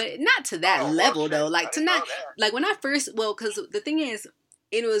 but not to that level, though. Like, to not, like, when I first, well, because the thing is,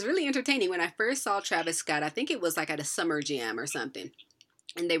 it was really entertaining when I first saw Travis Scott. I think it was like at a summer jam or something,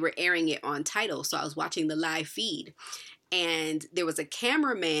 and they were airing it on Tidal, so I was watching the live feed, and there was a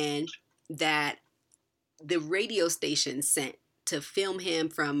cameraman that the radio station sent to film him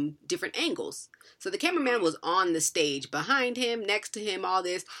from different angles. So the cameraman was on the stage, behind him, next to him, all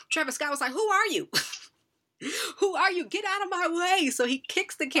this. Travis Scott was like, "Who are you? Who are you? Get out of my way!" So he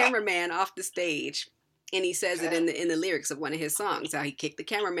kicks the cameraman off the stage, and he says it in the lyrics of one of his songs, how he kicked the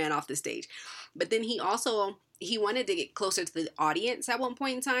cameraman off the stage. But then he wanted to get closer to the audience at one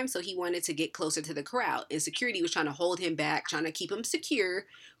point in time, so he wanted to get closer to the crowd. And security was trying to hold him back, trying to keep him secure,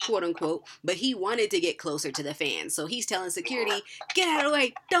 quote unquote, but he wanted to get closer to the fans. So he's telling security, "Get out of the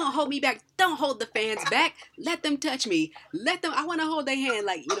way, don't hold me back, don't hold the fans back, let them touch me, I want to hold their hand."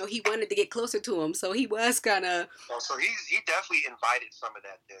 Like, you know, he wanted to get closer to him, so he was kind of... So he definitely invited some of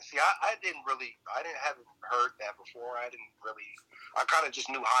that then. See, I haven't heard that before. I kind of just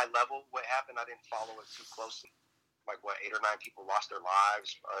knew high level what happened. I didn't follow it too closely. Like, 8 or 9 people lost their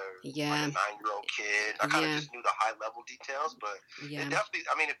lives. Yeah. Like a 9-year-old kid. I kind of just knew the high level details, but it definitely,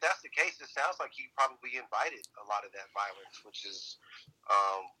 I mean, if that's the case, it sounds like he probably invited a lot of that violence, which is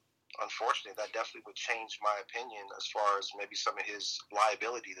unfortunate. That definitely would change my opinion as far as maybe some of his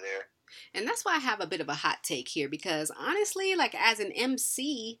liability there. And that's why I have a bit of a hot take here, because honestly, like, as an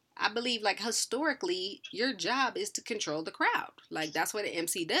MC, I believe, like, historically, your job is to control the crowd. Like, that's what an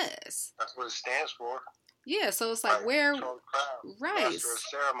MC does. That's what it stands for. Yeah, so it's like, right, Master of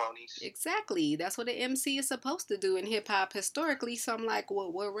ceremonies. Exactly. That's what an MC is supposed to do in hip hop historically. So I'm like,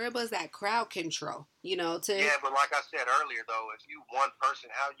 well, where was that crowd control? You know, Yeah, but like I said earlier, though, if you one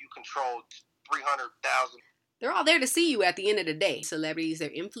person, how you control 300,000? They're all there to see you at the end of the day. Celebrities, they're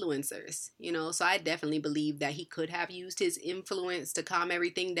influencers, you know, so I definitely believe that he could have used his influence to calm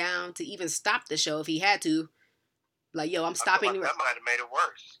everything down, to even stop the show if he had to. Like, yo, I'm stopping. I feel like that might have made it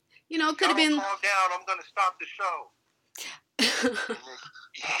worse. You know, it could have been... Calm down, I'm going to stop the show.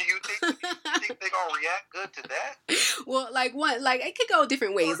 You think they're going to react good to that? Well, like, it could go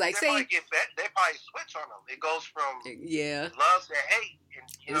different ways. Like, they probably switch on them. It goes from love to hate.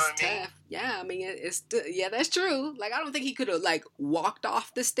 You know what I mean? Tough. Yeah, I mean, that's true. Like, I don't think he could have, like, walked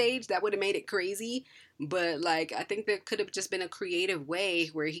off the stage. That would have made it crazy. But, like, I think there could have just been a creative way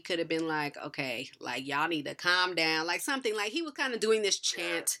where he could have been like, okay, like, y'all need to calm down. Like, something like he was kind of doing this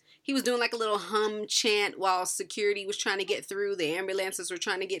chant. He was doing like a little hum chant while security was trying to get through. The ambulances were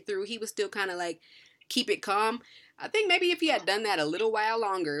trying to get through. He was still kind of like, keep it calm. I think maybe if he had done that a little while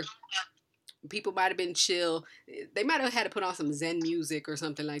longer, people might have been chill. They might have had to put on some Zen music or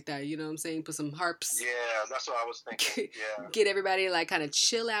something like that. You know what I'm saying? Put some harps. Yeah, that's what I was thinking. Yeah. Get everybody to like kind of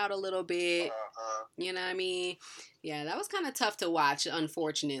chill out a little bit. You know what I mean? Yeah, that was kind of tough to watch,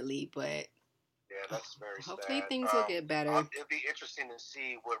 unfortunately, but... Yeah, that's very Hopefully sad. things will get better. It'd be interesting to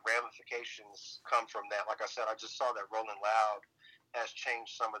see what ramifications come from that. Like I said, I just saw that Rolling Loud has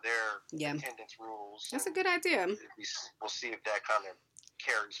changed some of their attendance rules. That's a good idea. We'll see if that kind of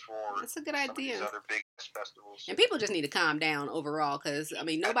carries forward. That's a good idea. Some of these other big festivals. And people just need to calm down overall, because I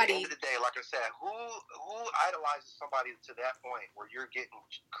mean, nobody. At the end of the day, like I said, who idolizes somebody to that point where you're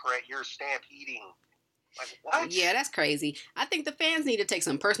stampeding? Like, what? Yeah, that's crazy. I think the fans need to take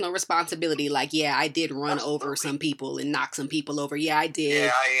some personal responsibility. Like, yeah, I did run over some people and knock some people over. Yeah, I did.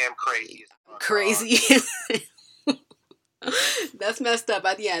 Yeah, I am crazy. Crazy. That's messed up.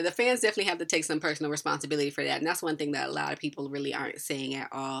 But yeah, the fans definitely have to take some personal responsibility for that. And that's one thing that a lot of people really aren't saying at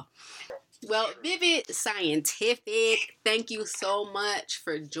all. Well, Vivid Scientific, thank you so much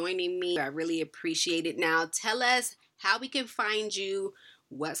for joining me. I really appreciate it. Now, tell us how we can find you.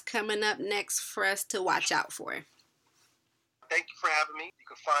 What's coming up next for us to watch out for? Thank you for having me. You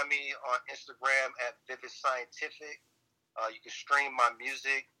can find me on Instagram at Vivid Scientific. You can stream my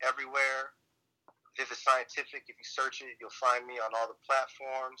music everywhere. Vivid Scientific, if you search it, you'll find me on all the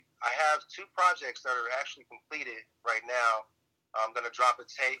platforms. I have 2 projects that are actually completed right now. I'm going to drop a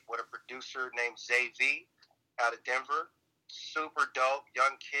tape with a producer named Zay V out of Denver. Super dope,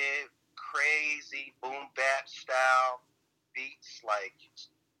 young kid, crazy boom bap style beats, like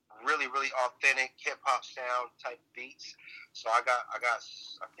really, really authentic hip hop sound type beats. So I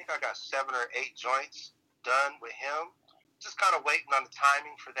think I got 7 or 8 joints done with him. Just kind of waiting on the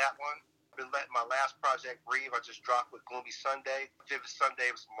timing for that one. I've been letting my last project breathe. I just dropped with Gloomy Sunday. Vivid Sunday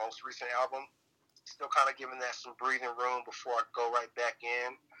was the most recent album. Still kind of giving that some breathing room before I go right back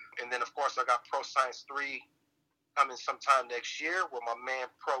in. And then, of course, I got Pro Science 3 coming sometime next year with my man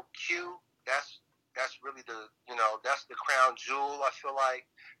Pro Q. That's really that's the crown jewel. I feel like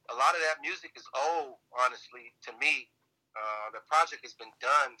a lot of that music is old, honestly, to me. The project has been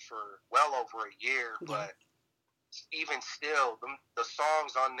done for well over a year, but even still, the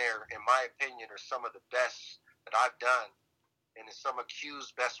songs on there, in my opinion, are some of the best that I've done. And it's some of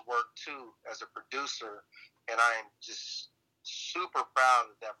Q's best work, too, as a producer. And I am just super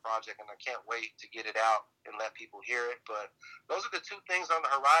proud of that project, and I can't wait to get it out and let people hear it. But those are the two things on the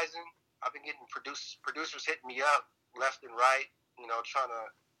horizon. I've been getting producers hitting me up left and right, trying to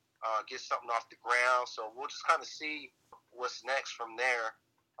get something off the ground. So we'll just kind of see what's next from there.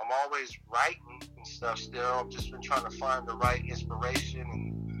 I'm always writing and stuff still. I've just been trying to find the right inspiration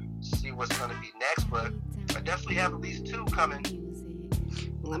and see what's going to be next. But I definitely have at least 2 coming.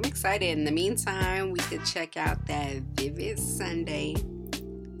 Well, I'm excited. In the meantime, we could check out that Vivid Sunday,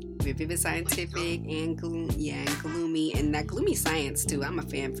 Vivid Scientific, and Gloomy, and that Gloomy Science too. I'm a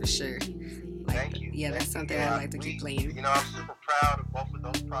fan for sure. Thank you. Yeah, that's something I like to keep playing. I'm super proud of both of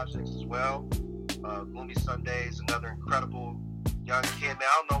those projects as well. Gloomy Sunday is another incredible young kid. Man,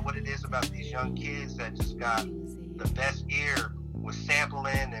 I don't know what it is about these young kids that just got the best ear with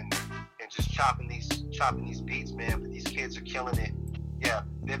sampling and just chopping these beats, man. But these kids are killing it. Yeah,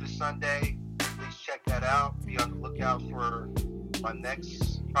 Vivid Sunday. Please check that out. Be on the lookout for my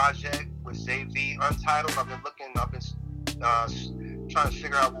next project with Zay V, Untitled. I've been trying to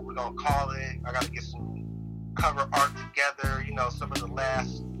figure out what we're gonna call it. I gotta get some cover art together. Some of the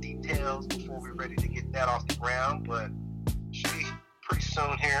last details before we're ready to get that off the ground. But should be pretty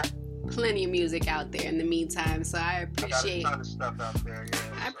soon here. Plenty of music out there in the meantime, so I appreciate a ton of stuff out there.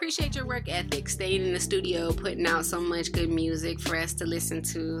 I appreciate your work ethic, staying in the studio, putting out so much good music for us to listen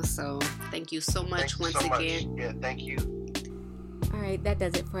to. So thank you so much once again. Yeah, thank you. All right, that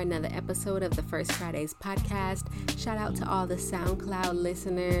does it for another episode of the First Fridays podcast. Shout out to all the SoundCloud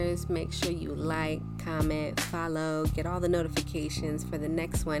listeners. Make sure you like, comment, follow, get all the notifications for the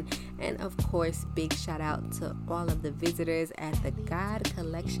next one. And of course, big shout out to all of the visitors at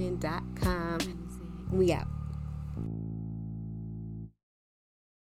thegodcollection.com. We out.